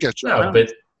bet, but I get you. No,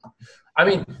 but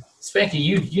Spanky,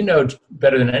 you know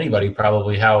better than anybody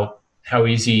probably how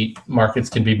easy markets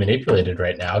can be manipulated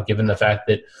right now, given the fact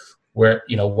that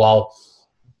while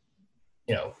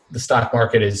the stock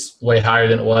market is way higher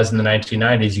than it was in the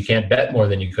 1990s, you can't bet more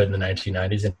than you could in the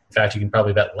 1990s. In fact, you can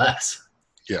probably bet less.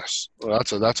 Yes, well,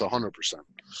 that's 100%.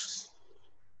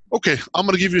 Okay, I'm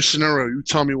going to give you a scenario. You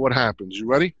tell me what happens. You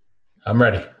ready? I'm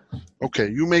ready. Okay,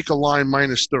 you make a line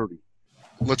minus 30.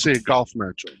 Let's say a golf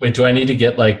matchup. Wait, do I need to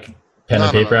get like pen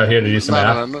and paper out here to do some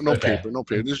math? No paper.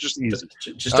 This is just easy.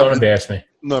 Just don't embarrass me.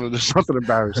 No, there's nothing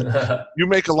embarrassing. You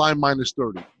make a line minus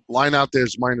 30. Line out there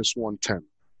is minus 110.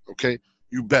 Okay,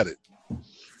 you bet it.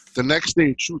 The next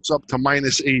day it shoots up to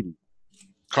minus 80.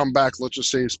 Come back, let's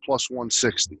just say it's plus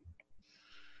 160.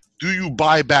 Do you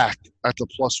buy back at the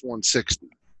plus 160?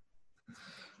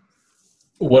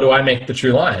 What do I make the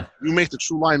true line? You make the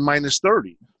true line minus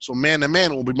 30. So man to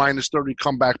man will be minus 30,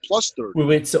 come back plus 30.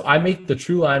 Wait, so I make the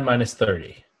true line minus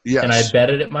 30. Yes. And I bet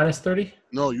it at minus 30?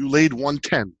 No, you laid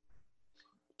 110.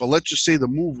 But let's just say the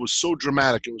move was so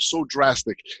dramatic, it was so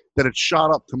drastic that it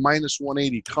shot up to minus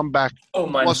 180, come back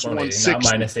minus plus 180,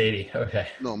 not minus 80. Okay.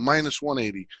 No, minus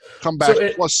 180. Come back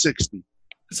plus 60.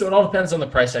 So it all depends on the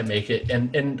price I make it.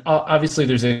 And obviously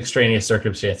there's extraneous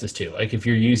circumstances too. Like if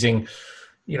you're using,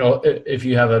 if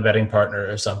you have a betting partner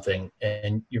or something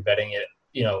and you're betting it,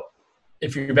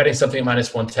 if you're betting something at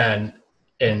minus 110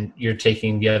 and you're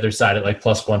taking the other side at like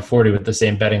plus 140 with the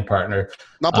same betting partner.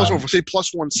 Not plus 140, say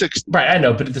plus 160. Right, I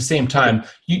know, but at the same time,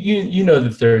 you know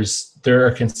that there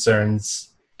are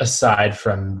concerns aside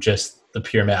from just the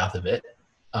pure math of it,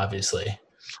 obviously.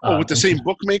 With the same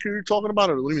bookmaker you're talking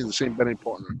about, or what do you mean the same betting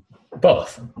partner?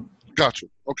 Both. Gotcha.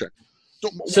 Okay.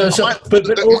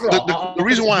 The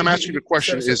reason why I'm asking the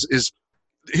question is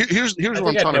here's what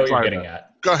I'm trying to drive at.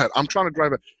 Go ahead. I'm trying to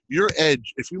drive at your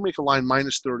edge. If you make a line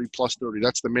minus 30 plus 30,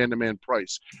 that's the man-to-man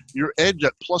price. Your edge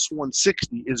at plus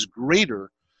 160 is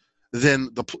greater than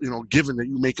given that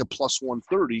you make a plus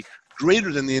 130,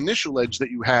 greater than the initial edge that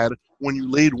you had when you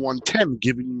laid 110,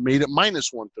 given you made it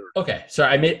minus 130. Okay, so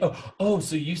I made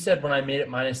so you said when I made it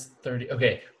minus 30.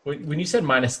 Okay, when you said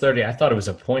minus 30, I thought it was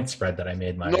a point spread that I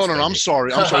made minus. No, I'm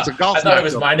sorry. It's a golf. I thought it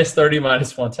was minus 30,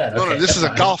 minus 110. No, this is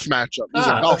a golf matchup. This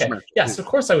is a golf matchup. Yes, of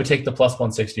course I would take the plus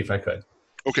 160 if I could.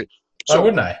 Okay, why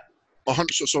wouldn't I?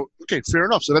 Okay, fair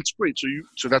enough. So that's great.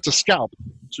 So that's a scalp.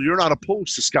 So you're not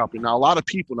opposed to scalping. Now a lot of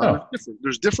people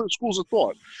there's different schools of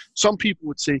thought. Some people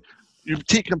would say you've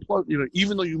taken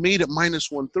even though you made it minus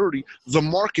 130, the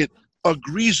market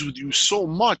agrees with you so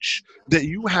much that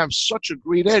you have such a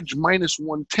great edge minus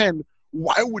 110.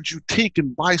 Why would you take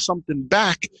and buy something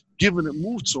back given it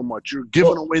moved so much? You're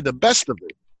giving away the best of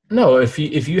it. No, if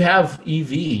you have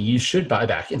EV, you should buy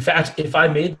back. In fact, if I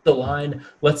made the line,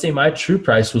 let's say my true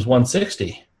price was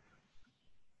 160.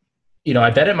 I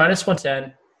bet at minus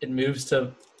 110, it moves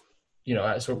to,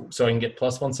 so I can get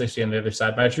plus 160 on the other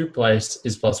side. My true price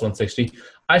is plus 160.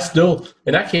 I still,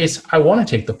 in that case, I want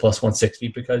to take the plus 160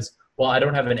 because, I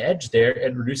don't have an edge there.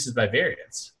 It reduces my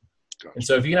variance. Gotcha. And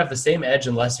so if you can have the same edge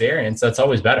and less variance, that's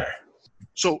always better.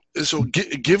 So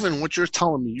given what you're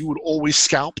telling me, you would always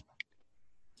scalp?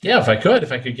 Yeah, if I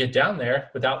could get down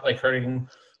there without hurting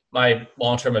my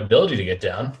long-term ability to get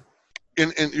down.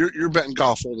 And you're betting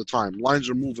golf all the time. Lines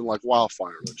are moving like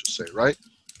wildfire, let's just say, right?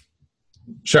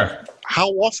 Sure. How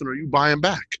often are you buying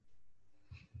back?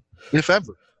 If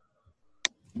ever?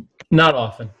 Not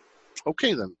often.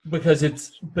 Okay, then. Because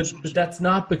but that's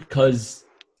not because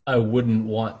I wouldn't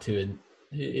want to.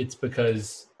 It's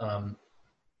because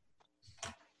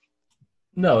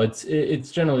no,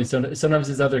 it's generally sometimes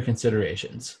there's other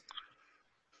considerations.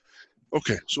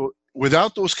 Okay, so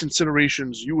without those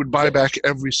considerations, you would buy back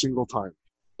every single time.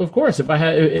 Of course, if I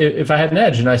had an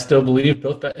edge, and I still believe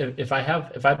both. If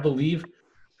I believe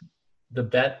the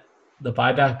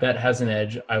buyback bet has an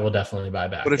edge, I will definitely buy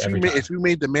back. But if you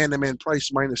made the man-to-man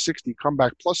price minus 60, come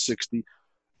back plus 60,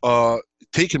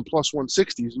 taking plus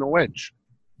 160 is no edge.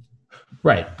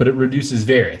 Right, but it reduces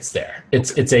variance there.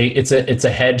 It's a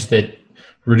hedge that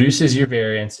reduces your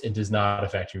variance. It does not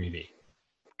affect your EV.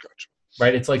 Gotcha.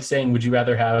 Right? It's like saying, would you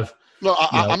rather have? No,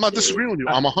 I'm not disagreeing with you.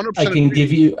 I'm 100%.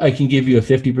 I can give you a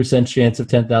 50% chance of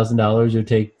 $10,000 or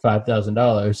take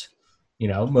 $5,000.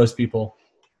 Most people.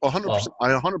 100%. I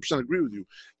 100% agree with you.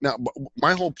 Now,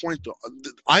 my whole point, though,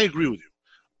 I agree with you.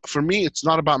 For me, it's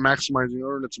not about maximizing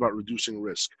earn; it's about reducing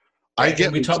risk.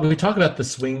 We talk about the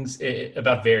swings,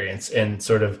 about variance and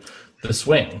sort of the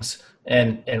swings,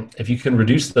 and if you can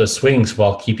reduce those swings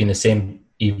while keeping the same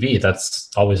EV, that's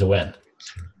always a win.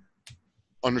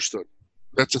 Understood.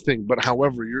 That's the thing. But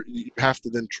however, you have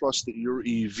to then trust that your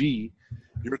EV,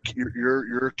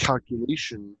 your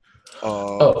calculation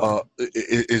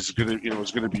is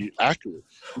gonna be accurate.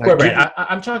 Right.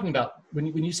 I'm talking about when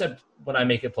you said when I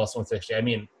make it plus 160. I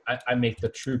mean I make the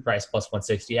true price plus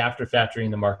 160 after factoring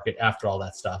the market, after all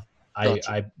that stuff.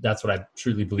 Gotcha. That's what I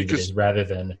truly believe it is, rather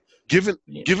than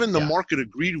given the market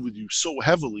agreed with you so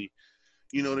heavily.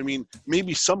 You know what I mean?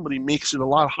 Maybe somebody makes it a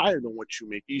lot higher than what you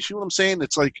make. You see what I'm saying?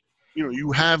 It's like, you know,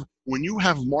 when you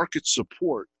have market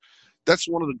support, that's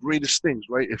one of the greatest things,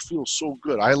 right? It feels so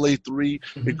good. I lay 3,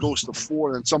 it goes to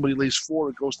 4, and somebody lays 4,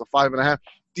 it goes to 5.5.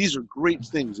 These are great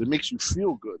things. It makes you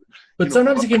feel good. But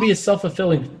sometimes it can be a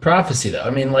self-fulfilling prophecy, though. I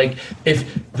mean, like, I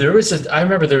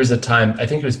remember there was a time, I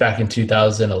think it was back in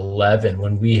 2011,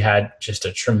 when we had just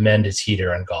a tremendous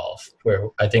heater on golf, where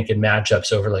I think in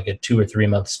matchups over like a 2 or 3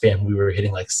 month span, we were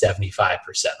hitting like 75%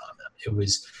 on them.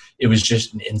 It was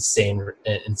just insane.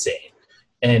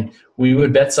 And we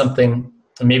would bet something,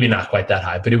 maybe not quite that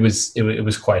high, but it was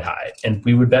quite high. And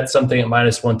we would bet something at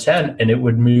minus 110, and it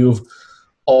would move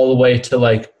all the way to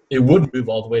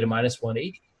minus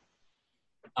 180.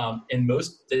 And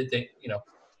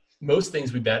most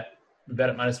things we bet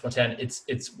at minus 110,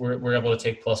 we're able to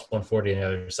take plus 140 on the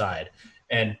other side.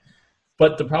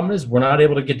 But the problem is we're not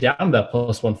able to get down to that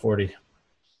plus 140,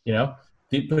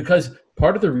 because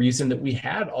part of the reason that we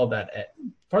had all that,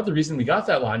 part of the reason we got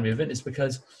that line movement is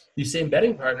because these same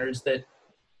betting partners that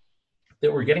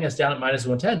were getting us down at minus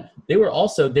 110,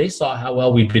 they saw how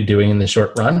well we'd been doing in the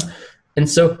short run. And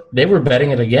so they were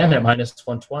betting it again at minus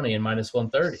 120 and minus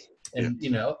 130. And,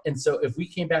 and so if we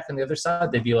came back on the other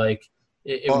side, they'd be like,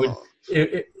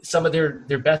 some of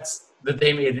their bets that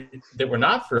they made that were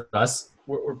not for us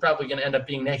were probably going to end up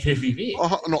being negative EV.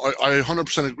 No, I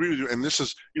 100% agree with you. And this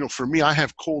is, for me, I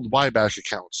have cold buyback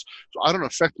accounts. So I don't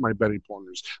affect my betting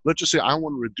partners. Let's just say I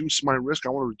want to reduce my risk. I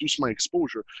want to reduce my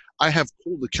exposure. I have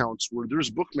cold accounts where there's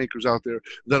bookmakers out there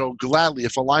that'll gladly,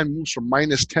 if a line moves from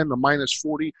minus 10 to minus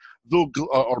 40,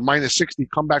 or minus 60,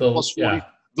 come back plus 40. Yeah.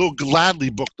 They'll gladly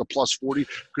book the plus 40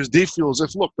 because they feel as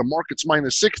if, look, the market's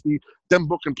minus 60, them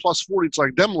booking plus 40, it's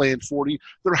like them laying 40.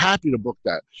 They're happy to book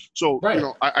that. So, right.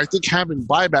 I think having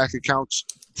buyback accounts,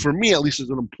 for me at least, is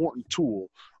an important tool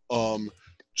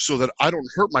so that I don't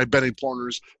hurt my betting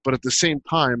partners, but at the same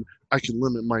time, I can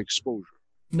limit my exposure.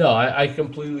 No, I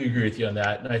completely agree with you on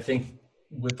that. And I think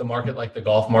with the market like the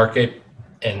golf market,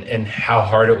 and how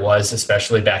hard it was,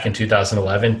 especially back in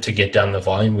 2011, to get down the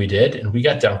volume we did. And we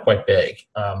got down quite big.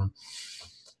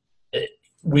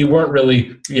 We weren't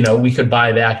really, we could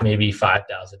buy back maybe $5,000,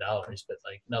 but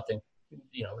like nothing,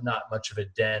 not much of a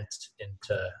dent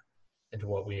into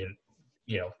what we had,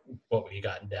 what we had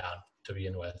gotten down to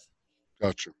begin with.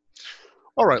 Gotcha.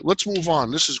 All right, let's move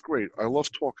on. This is great. I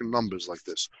love talking numbers like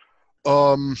this.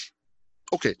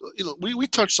 Okay, we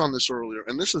touched on this earlier,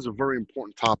 and this is a very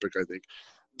important topic, I think.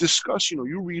 Discuss,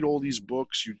 you read all these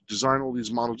books, you design all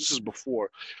these models. This is before.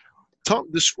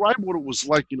 Describe what it was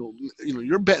like,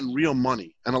 you're betting real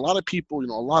money. And a lot of people, a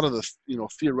lot of the,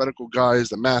 theoretical guys,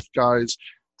 the math guys,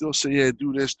 they'll say, yeah,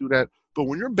 do this, do that. But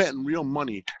when you're betting real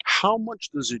money, how much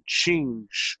does it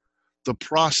change the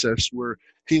process where,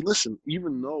 hey, listen,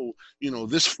 even though,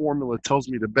 this formula tells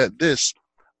me to bet this,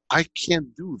 I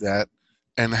can't do that.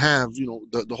 And have,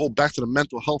 the whole back to the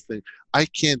mental health thing, I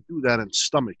can't do that and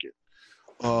stomach it.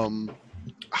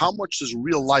 How much does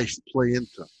real life play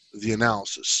into the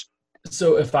analysis?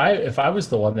 So if I was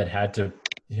the one that had to,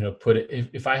 put it,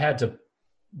 if I had to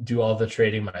do all the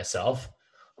trading myself,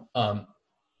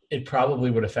 it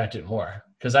probably would affect it more.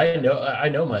 Because I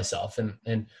know myself,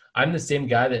 and I'm the same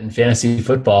guy that in fantasy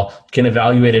football can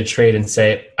evaluate a trade and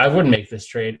say, I wouldn't make this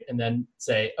trade, and then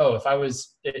say, oh,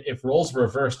 if roles were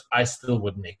reversed, I still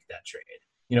wouldn't make that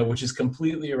trade, which is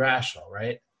completely irrational,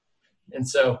 right? And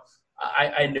so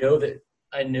I know that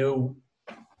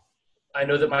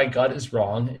my gut is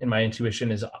wrong and my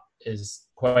intuition is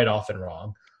quite often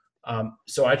wrong.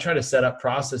 So I try to set up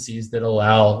processes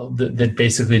that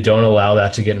basically don't allow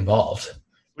that to get involved.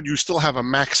 But you still have a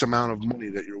max amount of money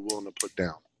that you're willing to put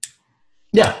down.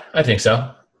 Yeah, I think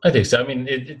so. I mean,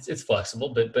 it's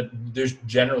flexible, but there's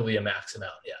generally a max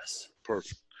amount, yes.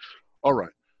 Perfect. All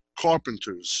right.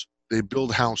 Carpenters, they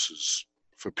build houses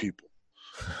for people.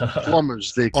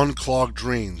 Plumbers, they unclog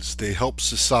drains. They help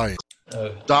society.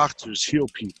 Doctors heal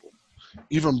people.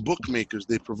 Even bookmakers,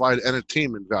 they provide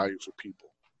entertainment value for people.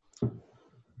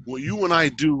 What you and I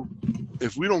do,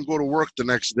 if we don't go to work the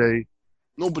next day,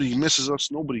 nobody misses us.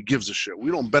 Nobody gives a shit.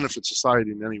 We don't benefit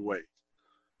society in any way.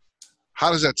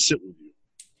 How does that sit with you?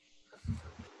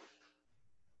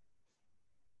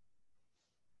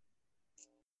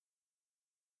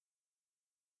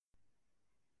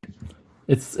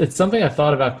 It's something I've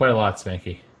thought about quite a lot,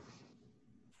 Spanky.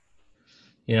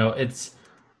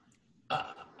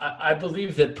 I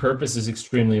believe that purpose is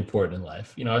extremely important in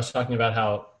life. I was talking about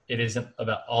how it isn't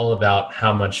all about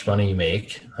how much money you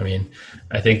make. I mean,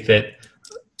 I think that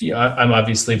I'm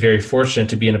obviously very fortunate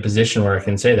to be in a position where I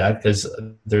can say that because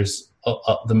there's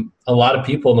a lot of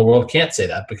people in the world can't say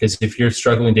that, because if you're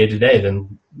struggling day to day,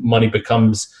 then money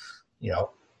becomes,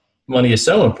 money is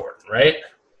so important, right?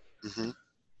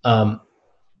 Mm-hmm.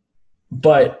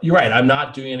 But you're right. I'm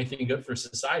not doing anything good for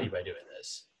society by doing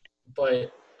this.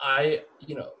 But I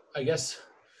guess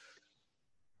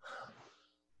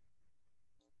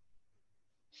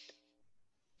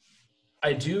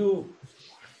I do.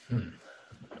 I'm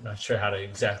not sure how to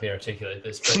exactly articulate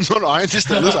this. But no, I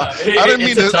understand. Listen, I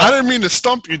didn't mean to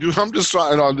stump you, dude. I'm just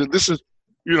trying. This is,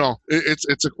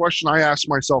 it's a question I ask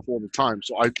myself all the time.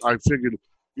 So I figured,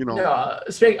 I'll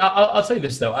tell you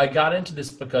this though. I got into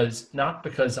this not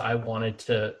because I wanted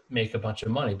to make a bunch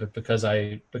of money, but because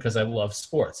I love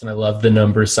sports and I love the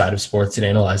numbers side of sports and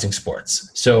analyzing sports.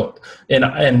 So,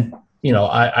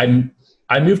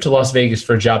 I moved to Las Vegas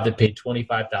for a job that paid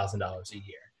 $25,000 a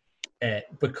year, and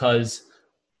because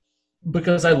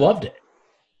I loved it,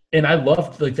 and I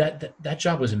loved that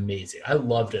job was amazing. I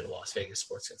loved it at Las Vegas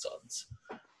Sports Consultants,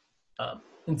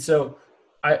 and so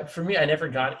I never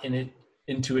got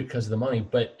into it because of the money,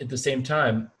 but at the same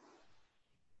time,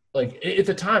 at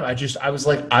the time, I was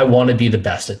like, I want to be the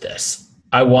best at this.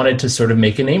 I wanted to sort of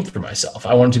make a name for myself.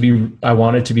 I wanted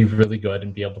to be really good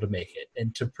and be able to make it,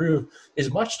 and to prove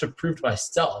to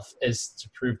myself as to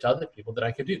prove to other people that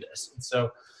I could do this. And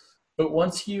so, but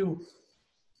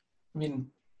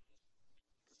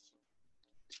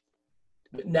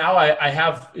now I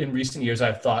have, in recent years,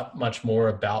 I've thought much more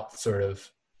about sort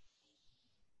of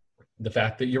the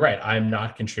fact that you're right. I'm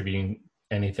not contributing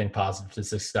anything positive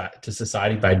to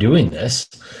society by doing this,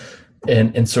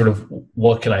 and sort of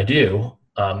what can I do?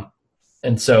 And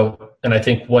I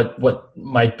think what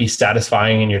might be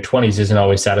satisfying in your 20s isn't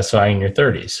always satisfying in your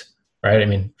 30s, right? I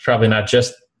mean, probably not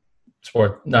just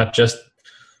sport, not just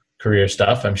career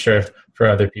stuff. I'm sure for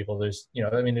other people, there's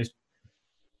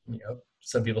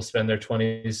some people spend their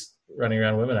 20s running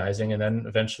around womanizing, and then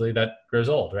eventually that grows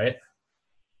old, right?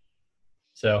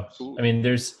 So, I mean,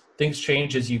 things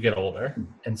change as you get older.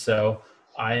 And so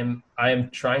I am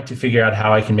trying to figure out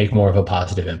how I can make more of a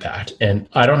positive impact. And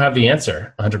I don't have the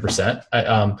answer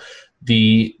 100%.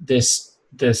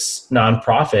 This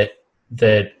nonprofit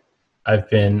that I've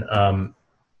been,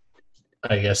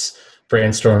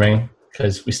 brainstorming,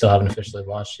 because we still haven't officially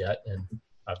launched yet. And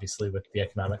obviously with the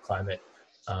economic climate,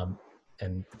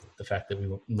 and the fact that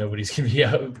nobody's going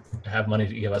to have money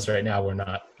to give us right now, we're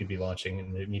not going to be launching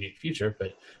in the immediate future.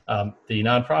 But the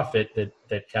nonprofit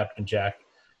that Captain Jack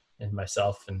and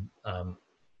myself and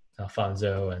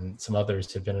Alfonso and some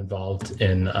others have been involved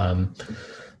in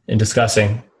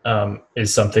discussing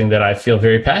is something that I feel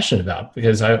very passionate about,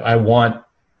 because I want,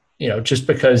 just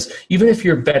because even if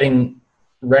you're betting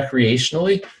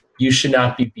recreationally, you should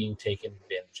not be being taken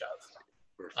advantage of.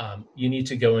 You need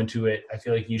to go into it. I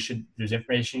feel like there's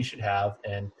information you should have.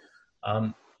 And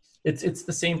it's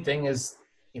the same thing as,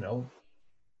 did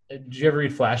you ever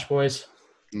read Flash Boys?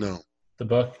 No. The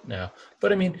book? No.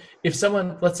 But I mean, if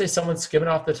let's say someone's skimming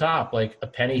off the top, like a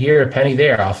penny here, a penny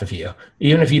there off of you,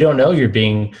 even if you don't know you're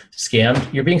being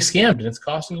scammed, and it's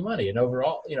costing you money. And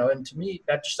overall, and to me,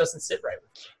 that just doesn't sit right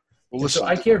with me. Well, listen, so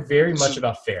I care very much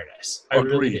about fairness. I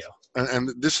really do.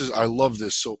 And I love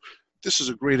this. So this is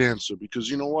a great answer, because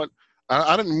you know what?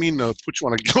 I didn't mean to put you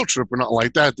on a guilt trip or not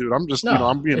like that, dude. I'm just,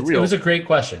 I'm being real. It was a great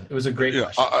question. Question.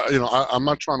 I'm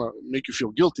not trying to make you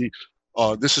feel guilty.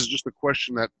 This is just a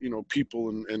question that, people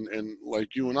and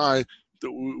like you and I,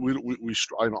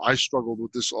 I struggled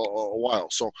with this a while.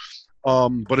 So,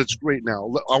 but it's great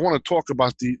now. I want to talk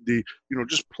about the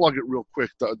just plug it real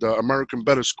quick, the American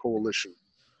Bettors Coalition.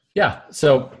 Yeah,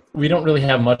 so we don't really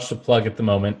have much to plug at the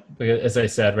moment. As I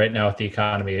said, right now with the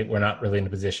economy, we're not really in a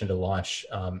position to launch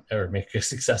or make a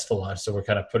successful launch. So we're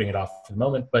kind of putting it off for the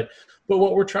moment. But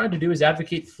what we're trying to do is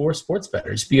advocate for sports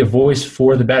bettors, be a voice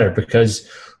for the bettor, because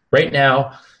right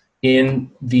now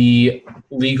in the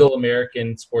legal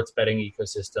American sports betting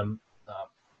ecosystem,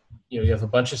 you have a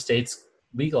bunch of states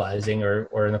legalizing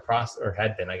or in the process, or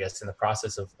had been, I guess, in the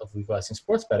process of legalizing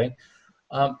sports betting,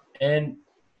 and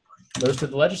most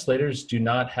of the legislators do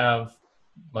not have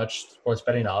much sports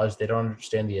betting knowledge. They don't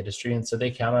understand the industry, and so they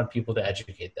count on people to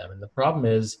educate them. And the problem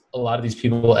is, a lot of these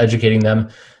people educating them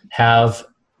have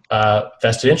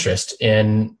vested interest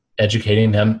in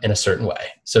educating them in a certain way.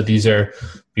 So these are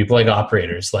people like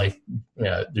operators,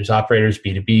 there's operators,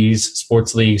 B2Bs,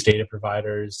 sports leagues, data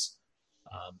providers,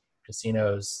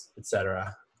 casinos,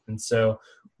 etc. And so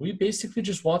we basically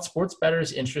just want sports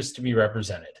bettors' interests to be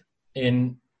represented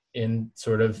in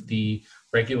sort of the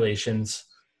regulations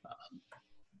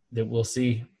that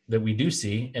we do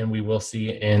see, and we will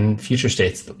see in future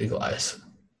states that legalize.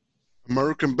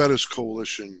 American Bettors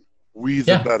Coalition, we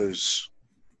the bettors.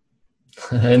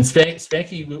 And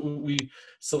Spanky, we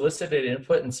solicited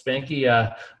input, and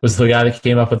Spanky was the guy that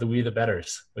came up with the We the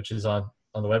Betters, which is on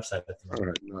the website at the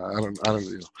moment. All right, no, I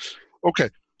don't know. Okay,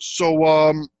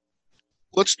 so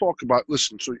let's talk about.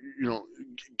 Listen, so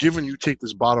given you take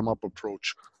this bottom up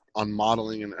approach on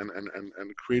modeling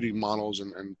and creating models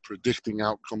and predicting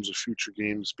outcomes of future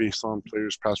games based on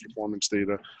players' past performance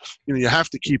data, you have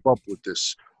to keep up with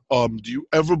this. Do you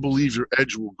ever believe your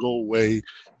edge will go away?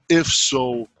 If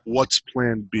so, what's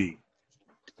plan B?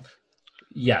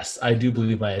 Yes, I do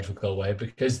believe my edge will go away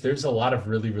because there's a lot of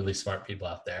really, really smart people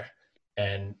out there.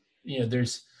 And,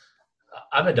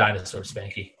 I'm a dinosaur,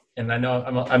 Spanky. And I know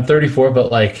I'm 34, but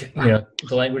the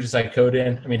languages I code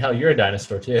in, I mean, hell, you're a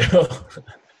dinosaur too.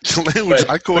 The language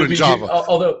I code in Java.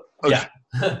 Although, yeah.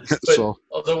 So,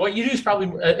 although what you do is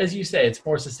probably, as you say, it's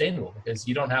more sustainable because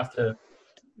you don't have to,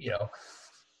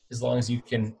 as long as you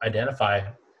can identify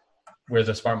where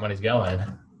the smart money's going,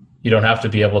 you don't have to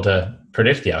be able to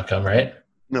predict the outcome, right?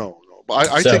 No.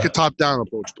 But I take a top-down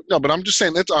approach. But I'm just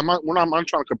saying I'm not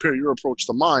trying to compare your approach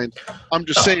to mine. I'm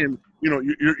just saying,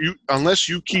 you unless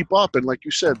you keep up, and like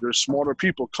you said, there's smarter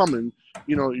people coming.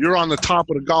 You're on the top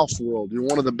of the golf world. You're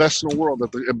one of the best in the world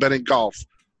at betting golf.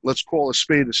 Let's call a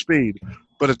spade a spade.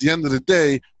 But at the end of the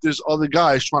day, there's other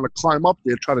guys trying to climb up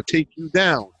there, try to take you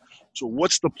down. So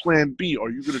what's the plan B? Are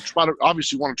you going to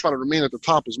obviously want to try to remain at the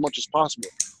top as much as possible?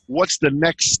 What's the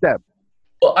next step?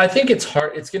 Well, I think it's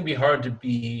hard. It's going to be hard to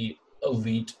be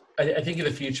elite. I think in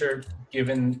the future,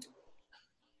 given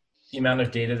the amount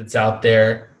of data that's out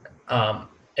there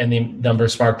and the number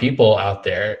of smart people out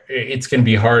there, it's going to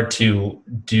be hard to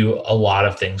do a lot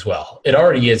of things well. It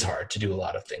already is hard to do a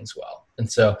lot of things well. And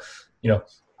so,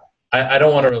 I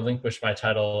don't want to relinquish my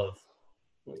title of,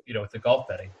 with the golf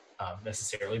betting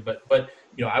necessarily, but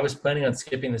I was planning on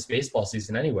skipping this baseball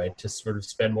season anyway to sort of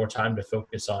spend more time to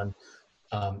focus on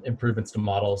improvements to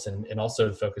models and also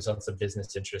to focus on some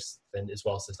business interests and as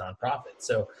well as this nonprofit.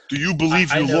 So, do you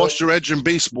believe you lost your edge in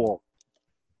baseball?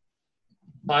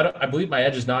 I believe my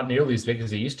edge is not nearly as big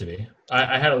as it used to be.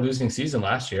 I had a losing season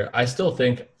last year. I still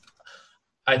think.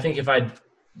 I think if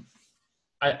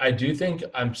I do think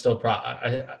I'm still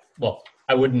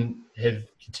I wouldn't have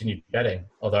continued betting,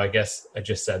 although I guess I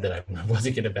just said that I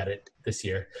wasn't going to bet it this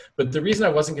year. But the reason I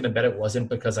wasn't going to bet it wasn't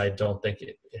because I don't think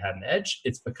it had an edge.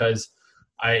 It's because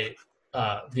I'm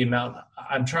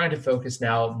trying to focus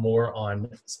now more on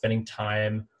spending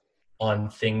time on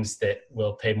things that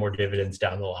will pay more dividends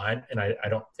down the line. And I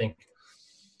don't think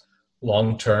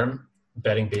long-term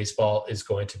betting baseball is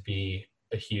going to be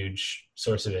a huge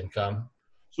source of income.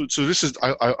 So this is,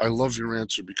 I love your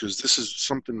answer because this is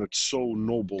something that's so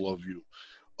noble of you.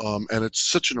 And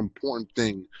it's such an important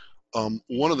thing.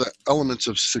 One of the elements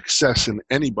of success in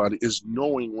anybody is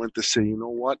knowing when to say, you know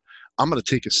what, I'm going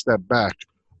to take a step back.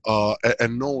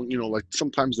 And knowing, like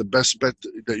sometimes the best bet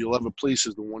that you'll ever place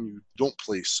is the one you don't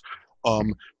place.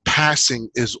 Passing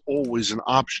is always an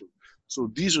option.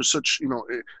 So these are such,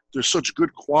 they're such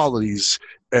good qualities.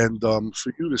 And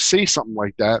for you to say something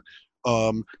like that,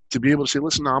 to be able to say,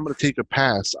 listen, now I'm going to take a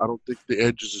pass. I don't think the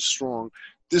edge is as strong.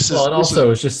 It's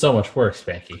just so much work,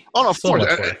 Spanky. Oh, no, of course.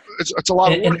 It's a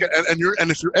lot of work. And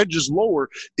if your edge is lower,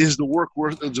 is the work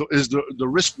worth, is the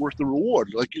risk worth the reward?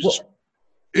 Like you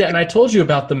yeah, and I told you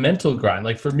about the mental grind.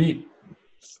 Like for me,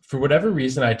 for whatever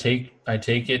reason, I take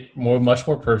it much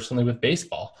more personally with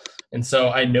baseball. And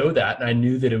so I know that, and I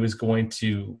knew that it was going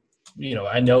to,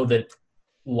 I know that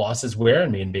losses wear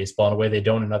on me in baseball in a way they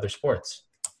don't in other sports.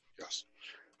 Yes,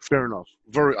 fair enough.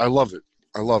 I love it.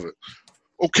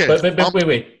 Okay, but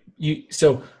wait.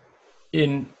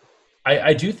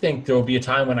 I do think there will be a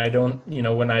time when I don't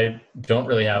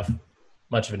really have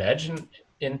much of an edge,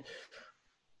 and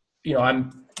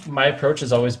my approach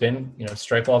has always been,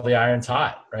 strike while the iron's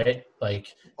hot, right? Like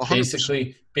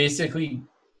 100%. basically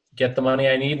get the money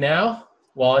I need now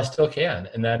while I still can.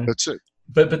 And then that's it.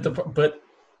 But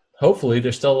hopefully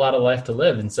there's still a lot of life to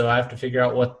live. And so I have to figure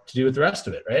out what to do with the rest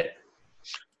of it. Right.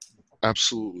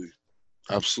 Absolutely.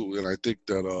 And I think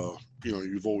that,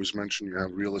 you've always mentioned you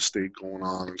have real estate going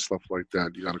on and stuff like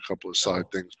that. You got a couple of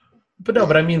side things. But no,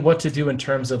 but I mean, what to do in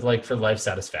terms of for life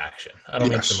satisfaction. I don't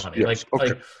make the money. Yes.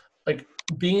 Like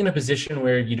being in a position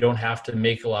where you don't have to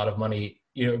make a lot of money,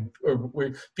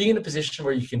 or being in a position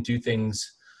where you can do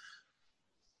things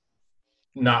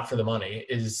not for the money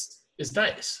is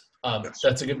nice. Yes.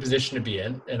 That's a good position to be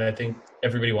in. And I think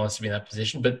everybody wants to be in that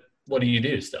position, but what do you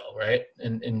do still? Right.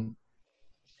 And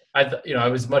I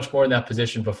was much more in that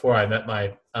position before I met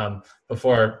my,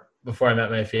 before I met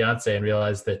my fiance and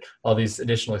realized that all these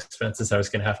additional expenses I was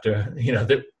going to have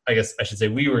to, I guess I should say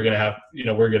we were going to have,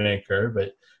 we're going to incur,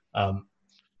 but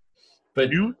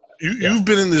You've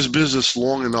been in this business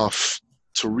long enough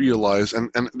to realize, and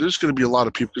there's going to be a lot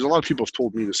of people, because a lot of people have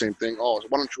told me the same thing. Oh,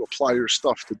 why don't you apply your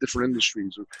stuff to different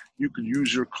industries? Or you could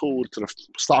use your code to the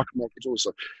stock market, all this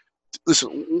stuff.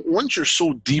 Listen, once you're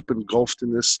so deep engulfed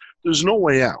in this, there's no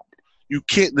way out. You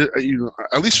can't,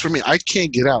 at least for me, I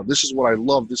can't get out. This is what I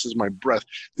love. This is my breath.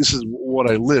 This is what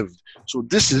I lived. So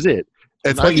this is it.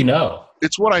 And it's what you know.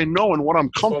 It's what I know and what I'm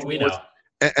comfortable with.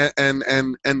 And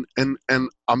and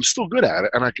I'm still good at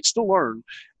it, and I can still learn,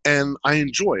 and I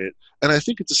enjoy it. And I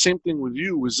think it's the same thing with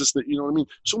you, is just that, you know what I mean?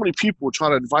 So many people are trying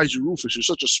to advise you, Rufus, you're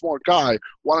such a smart guy.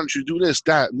 Why don't you do this,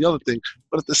 that, and the other thing?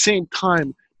 But at the same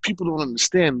time, people don't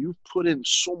understand. You've put in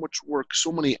so much work,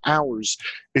 so many hours.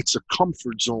 It's a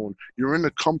comfort zone. You're in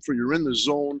the comfort. You're in the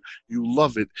zone. You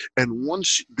love it. And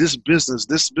once this business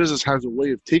has a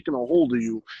way of taking a hold of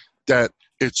you that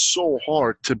it's so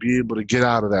hard to be able to get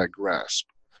out of that grasp.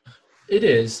 It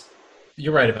is.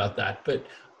 You're right about that. But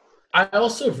I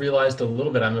also have realized a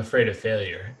little bit I'm afraid of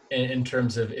failure in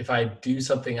terms of if I do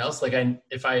something else, like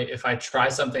if I try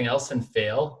something else and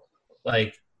fail,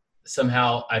 like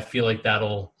somehow I feel like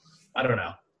that'll, I don't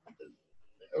know,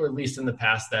 or at least in the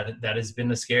past that has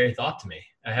been a scary thought to me.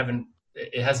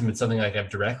 It hasn't been something like I've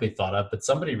directly thought of, but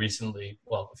somebody recently,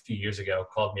 a few years ago,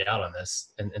 called me out on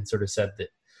this and sort of said that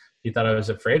he thought I was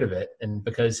afraid of it. And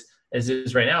because as it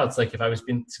is right now, it's like if I was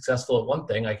being successful at one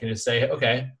thing, I can just say,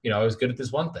 okay, I was good at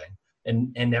this one thing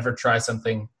and never try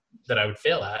something that I would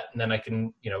fail at. And then I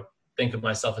can, think of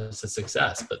myself as a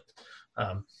success.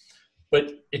 But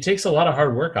it takes a lot of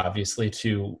hard work, obviously,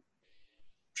 to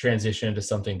transition into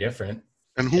something different.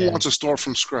 And who wants to start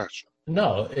from scratch?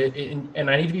 No, and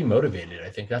I need to be motivated.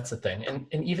 I think that's the thing.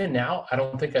 And even now, I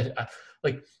don't think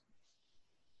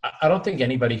I don't think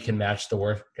anybody can match the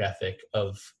work ethic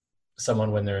of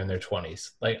someone when they're in their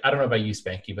 20s. Like, I don't know about you,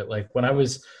 Spanky, but like when I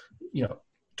was,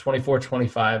 24,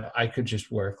 25, I could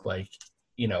just work 80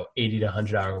 to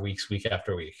 100 hour weeks, week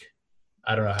after week.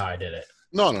 I don't know how I did it.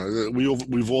 No,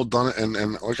 we've all done it, and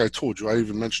like I told you, I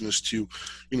even mentioned this to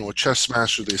you. A chess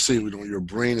master, they say, your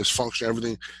brain is functioning,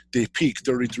 everything. They peak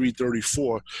 33,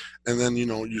 34, and then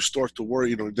you start to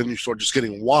worry. Then you start just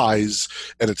getting wise,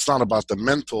 and it's not about the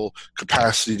mental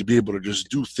capacity to be able to just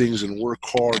do things and work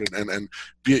hard and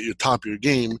be at your top of your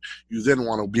game. You then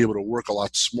want to be able to work a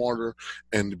lot smarter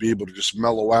and to be able to just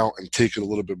mellow out and take it a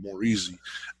little bit more easy.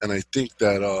 And I think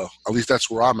that at least that's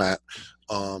where I'm at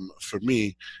for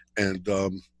me. And I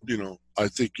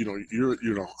think I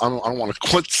don't want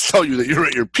to tell you that you're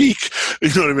at your peak. You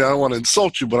know what I mean? I don't want to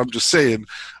insult you, but I'm just saying,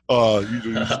 like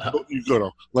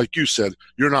you said,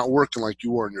 you're not working like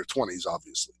you were in your 20s,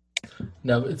 obviously.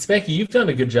 No, Spanky, you've done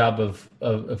a good job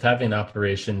of having an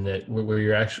operation that where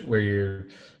you're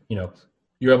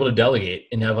able to delegate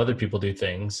and have other people do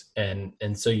things,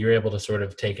 and so you're able to sort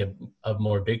of take a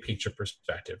more big picture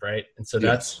perspective, right? And so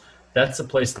that's a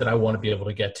place that I want to be able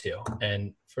to get to.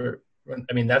 And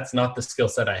that's not the skill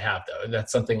set I have, though.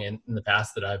 That's something in the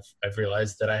past that I've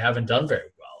realized that I haven't done very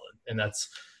well. And that's,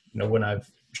 when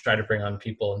I've tried to bring on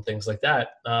people and things like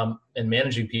that, and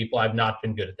managing people, I've not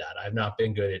been good at that. I've not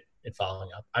been good at following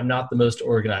up. I'm not the most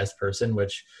organized person,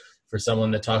 which for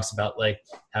someone that talks about like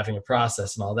having a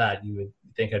process and all that, you would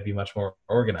think I'd be much more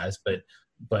organized, but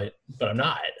I'm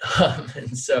not.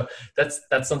 And so that's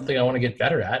something I want to get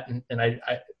better at. And I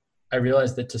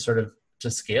realized that to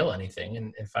scale anything,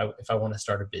 and if I want to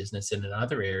start a business in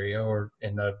another area or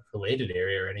in a related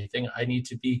area or anything, I need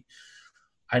to be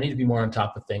more on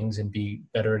top of things and be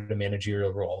better at a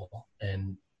managerial role.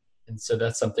 And so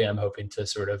that's something I'm hoping to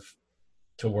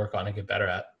work on and get better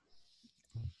at.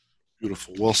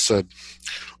 Beautiful. Well said.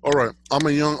 All right. I'm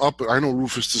a young up. I know,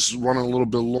 Rufus, this is running a little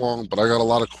bit long, but I got a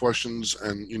lot of questions,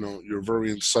 and, you're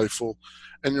very insightful,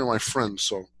 and you're my friend.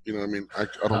 So, I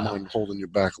don't mind holding you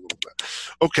back a little bit.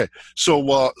 Okay.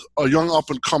 So a young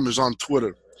up-and-comer is on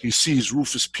Twitter. He sees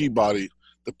Rufus Peabody.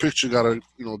 The picture got a,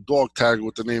 dog tag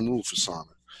with the name Rufus on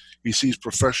it. He sees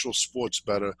Professional Sports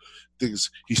Better things.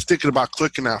 He's thinking about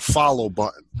clicking that follow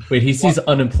button. Wait, he sees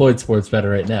Unemployed Sports Better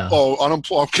right now. Oh,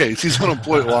 unemployed. Okay, he's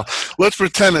unemployed. Well, let's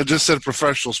pretend it just said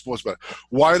Professional Sports Better.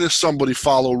 Why does somebody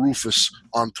follow Rufus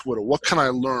on Twitter? What can I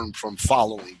learn from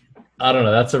following? I don't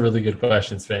know. That's a really good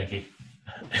question, Spanky.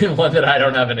 One that I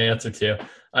don't have an answer to.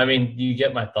 You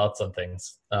get my thoughts on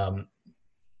things.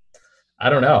 I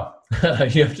don't know.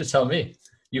 You have to tell me.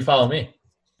 You follow me.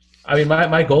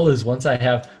 My goal is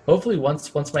hopefully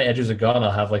once my edges are gone,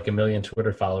 I'll have like 1 million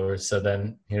Twitter followers. So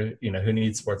then, who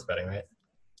needs sports betting, right?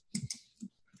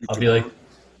 I'll be like,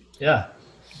 yeah,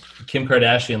 Kim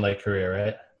Kardashian like career,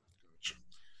 right?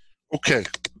 Okay,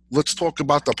 let's talk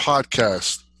about the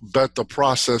podcast, Bet the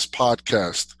Process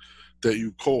podcast. that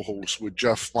you co-host with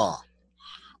Jeff Ma.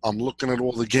 I'm looking at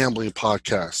all the gambling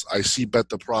podcasts. I see Bet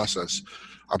the Process.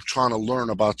 I'm trying to learn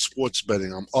about sports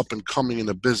betting. I'm up and coming in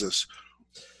the business.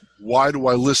 Why do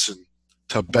I listen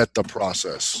to Bet the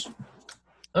Process?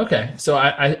 Okay, so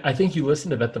I think you listen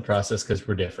to Bet the Process because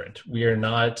we're different. We are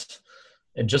not,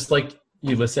 and just like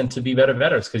you listen to Be Better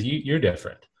Betters because you're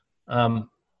different.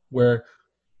 We're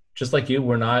just like you.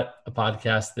 We're not a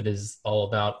podcast that is all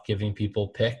about giving people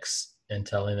picks and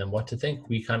telling them what to think.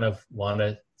 We kind of want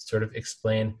to sort of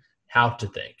explain how to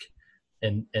think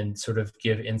and sort of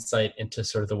give insight into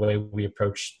sort of the way we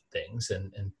approach things.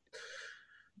 And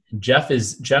Jeff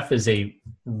is a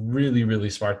really, really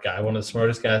smart guy. One of the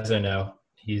smartest guys I know.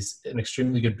 He's an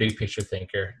extremely good big picture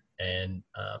thinker. And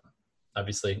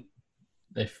obviously,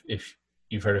 if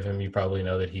you've heard of him, you probably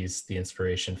know that he's the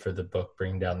inspiration for the book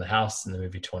Bring Down the House and the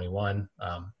movie 21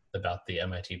 about the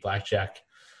MIT blackjack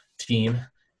team.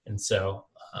 And so,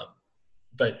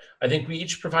 but I think we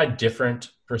each provide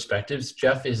different perspectives.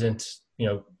 Jeff has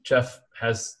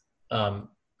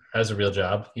a real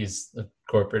job. He's a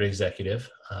corporate executive,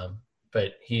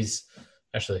 but he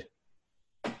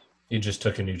just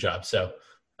took a new job. So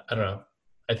I don't know.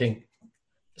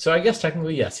 I guess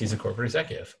technically, yes, he's a corporate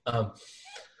executive.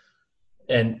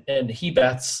 And he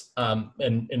bets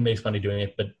and makes money doing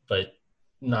it, but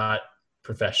not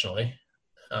professionally.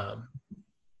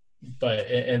 But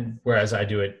whereas I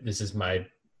do it, this is my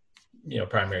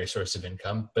primary source of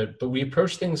income. But we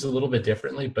approach things a little bit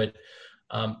differently. But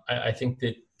I think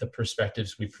that the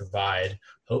perspectives we provide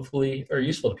hopefully are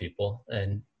useful to people.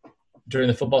 And during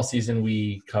the football season,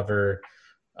 we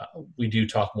do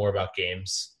talk more about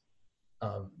games.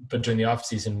 But during the off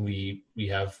season, we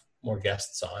have more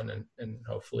guests on and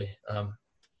hopefully,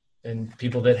 and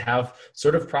people that have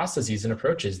sort of processes and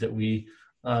approaches that we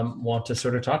want to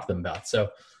sort of talk to them about.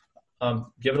 So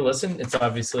give it a listen. It's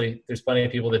obviously, there's plenty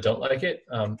of people that don't like it.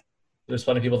 There's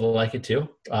plenty of people that like it too.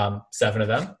 7 of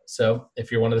them. So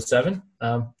if you're one of the 7,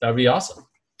 that would be awesome.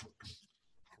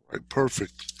 All right,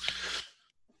 perfect.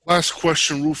 Last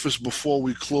question, Rufus, before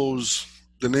we close.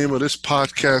 The name of this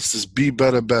podcast is Be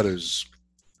Better Betters.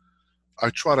 I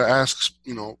try to ask,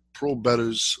 pro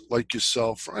bettors like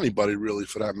yourself, or anybody really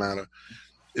for that matter,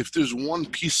 if there's one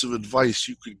piece of advice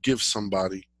you could give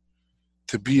somebody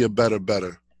to be a better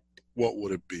bettor, what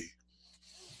would it be?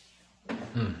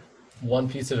 One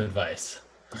piece of advice.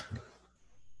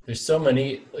 There's so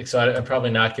many, so I'm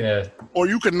probably not going to. Or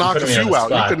you could knock a few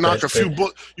out.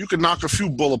 You could knock a few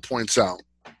bullet points out.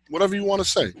 Whatever you want to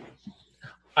say.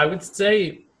 I would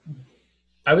say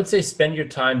spend your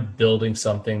time building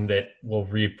something that will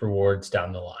reap rewards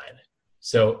down the line.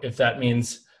 So if that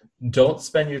means don't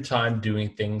spend your time doing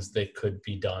things that could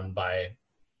be done by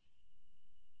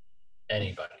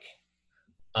anybody.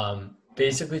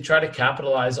 Basically try to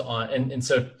capitalize on, and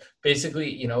so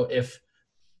basically, if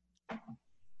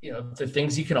the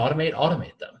things you can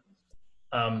automate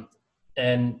them.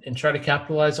 And try to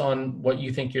capitalize on what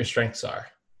you think your strengths are.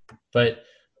 But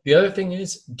the other thing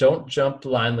is, don't jump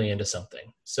blindly into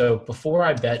something. So before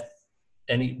I bet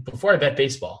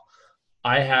baseball,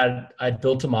 I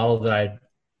built a model that I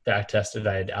back tested,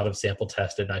 I had out of sample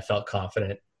tested, and I felt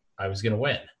confident I was going to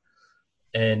win.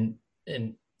 And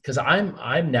because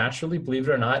I'm naturally, believe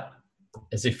it or not,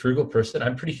 as a frugal person,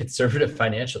 I'm pretty conservative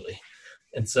financially,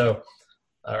 and so,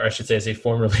 or I should say, as a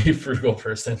formerly frugal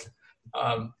person,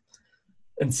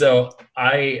 and so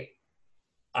I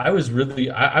was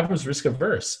risk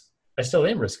averse. I still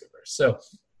am risk averse. So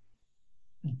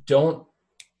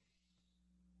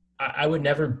I would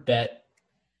never bet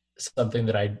something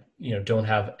that I, don't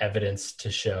have evidence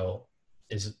to show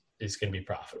is going to be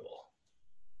profitable.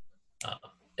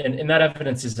 And that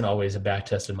evidence isn't always a back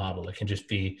tested model. It can just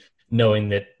be knowing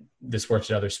that this works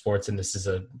in other sports and this is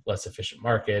a less efficient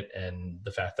market and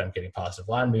the fact that I'm getting positive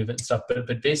line movement and stuff.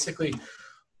 But basically,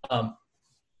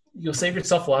 you'll save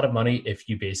yourself a lot of money if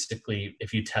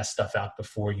you test stuff out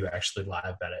before you actually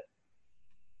live bet it.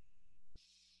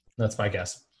 That's my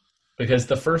guess. Because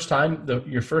the first time,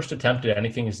 your first attempt at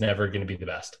anything is never going to be the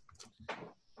best.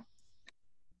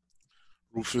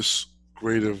 Rufus,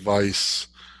 great advice.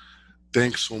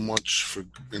 Thanks so much for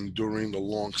enduring the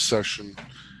long session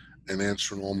and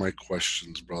answering all my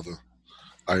questions, brother.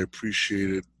 I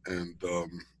appreciate it, and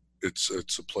it's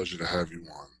a pleasure to have you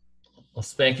on. Well,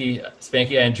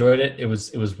 Spanky, I enjoyed it. It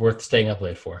was worth staying up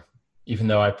late for, even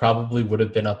though I probably would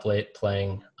have been up late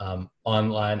playing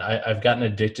online. I've gotten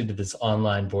addicted to this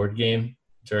online board game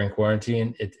during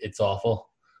quarantine. It's awful.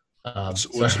 What's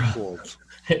it called?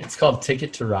 It's called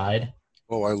Ticket to Ride.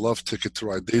 Oh, I love Ticket to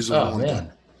Ride. Days of Wonder.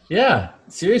 Man. Yeah,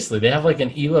 seriously, they have like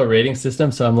an ELO rating system,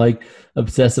 so I'm like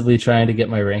obsessively trying to get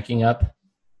my ranking up.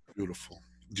 Beautiful.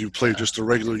 Do you play just the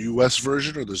regular US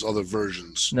version, or there's other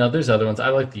versions? No, there's other ones. I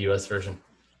like the US version.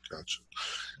 Gotcha.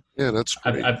 Yeah, that's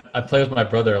I, great. I play with my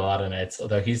brother a lot on it,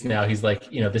 although he's like,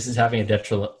 this is having a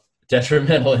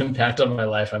detrimental impact on my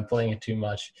life. I'm playing it too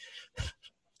much.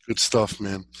 Good stuff,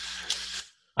 man.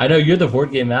 I know you're the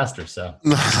board game master, so.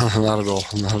 No, not at all.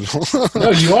 Not at all.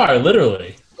 No, you are,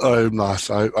 literally. I'm not.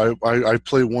 I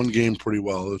play one game pretty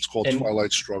well. It's called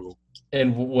Twilight Struggle.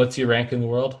 And what's your rank in the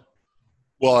world?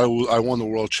 Well, I won the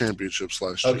world championships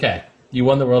last year. Okay, you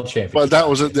won the world championship. But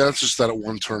that's just that at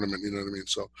one tournament. You know what I mean?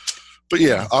 So, but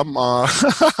yeah, I'm.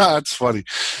 That's funny.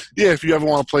 Yeah, if you ever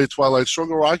want to play Twilight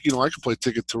Struggle, I can play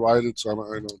Ticket to Ride It. So I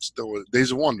know it's still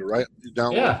Days of Wonder, right? You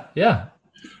download? Yeah.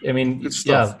 I mean,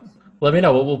 yeah. Let me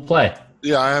know what we'll play.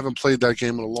 Yeah, I haven't played that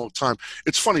game in a long time.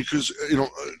 It's funny because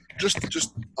just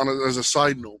as a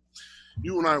side note,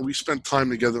 you and we spent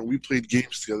time together and we played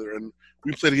games together, and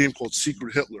we played a game called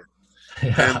Secret Hitler.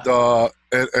 Yeah.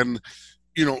 And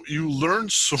you learn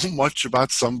so much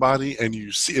about somebody, and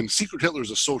Secret Hitler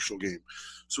is a social game.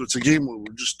 So it's a game where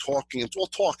we're just talking. It's all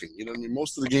talking. You know what I mean?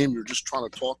 Most of the game, you're just trying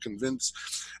to talk, convince,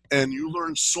 and you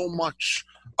learn so much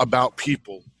about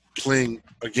people playing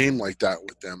a game like that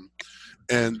with them.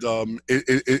 And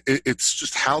it's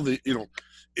just how they, you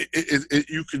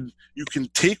can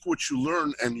take what you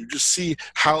learn and you just see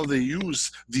how they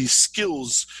use these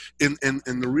skills in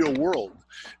the real world.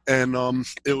 And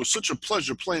it was such a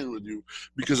pleasure playing with you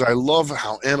because I love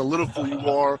how analytical you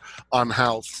are on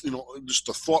how, just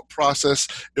the thought process.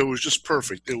 It was just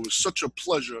perfect. It was such a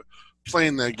pleasure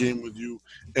playing that game with you.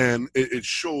 And it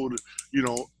showed,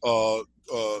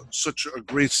 such a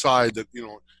great side that,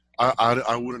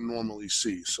 I wouldn't normally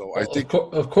see. So I think,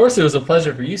 of course, it was a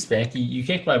pleasure for you, Spanky. You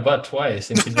kicked my butt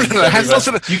twice, and convinced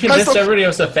everybody I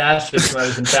was a fascist when I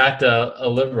was in fact a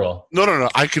liberal. No.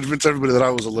 I convinced everybody that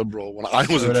I was a liberal when I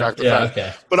was in fact a fascist.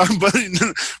 Okay.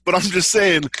 But I'm just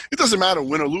saying it doesn't matter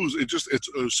win or lose. It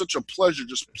was such a pleasure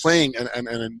just playing, and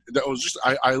that was just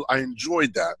I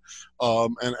enjoyed that.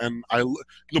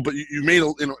 But you made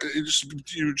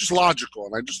you're just logical,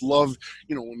 and I just love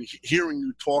when hearing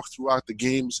you talk throughout the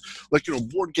games. Like,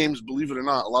 board games, believe it or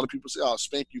not, a lot of people say, oh,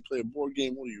 Spank, you play a board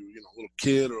game, what are you, a little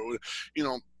kid? Or,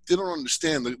 they don't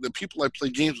understand. The people I play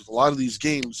games with, a lot of these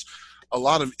games, a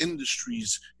lot of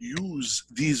industries use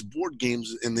these board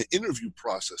games in the interview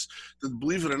process.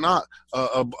 Believe it or not,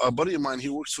 a buddy of mine, he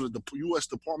works for the U.S.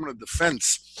 Department of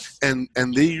Defense, and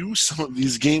they use some of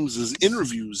these games as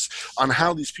interviews on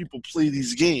how these people play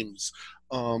these games.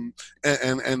 And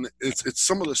it's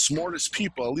some of the smartest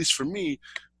people, at least for me,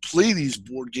 play these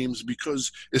board games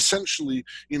because essentially,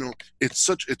 it's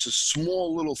a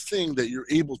small little thing that you're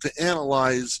able to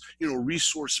analyze,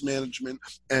 resource management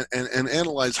and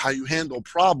analyze how you handle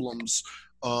problems,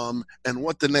 and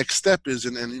what the next step is,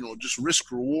 and just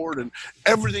risk reward and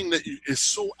everything that is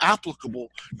so applicable,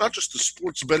 not just to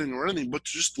sports betting or anything, but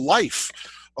to just life.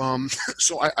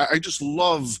 So I just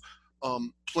love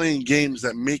playing games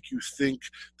that make you think,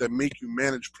 that make you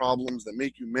manage problems, that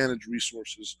make you manage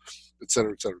resources, et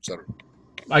cetera, et cetera, et cetera.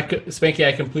 Spanky,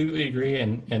 I completely agree.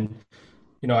 And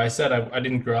I said I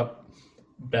didn't grow up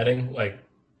betting. Like,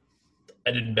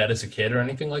 I didn't bet as a kid or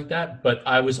anything like that, but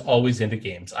I was always into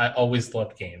games. I always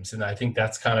loved games. And I think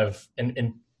that's kind of,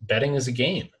 and betting is a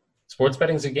game. Sports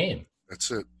betting is a game.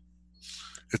 That's it.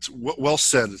 It's well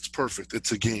said. It's perfect.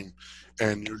 It's a game.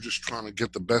 And you're just trying to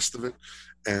get the best of it.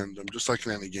 And I'm just like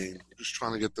in any game, just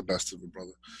trying to get the best of it, brother.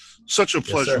 Such a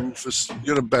pleasure, Rufus.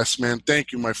 You're the best, man.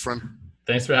 Thank you, my friend.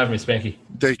 Thanks for having me, Spanky.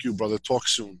 Thank you, brother. Talk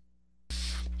soon.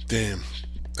 Damn,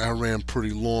 that ran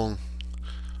pretty long.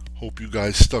 Hope you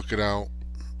guys stuck it out.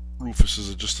 Rufus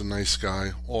is just a nice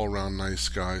guy, all-around nice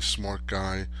guy, smart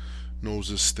guy, knows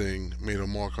his thing, made a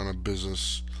mark on a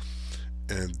business,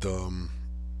 and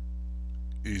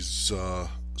he's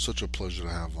such a pleasure to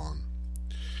have on.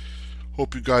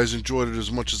 Hope you guys enjoyed it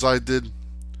as much as I did.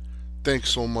 Thanks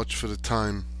so much for the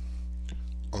time.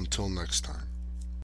 Until next time.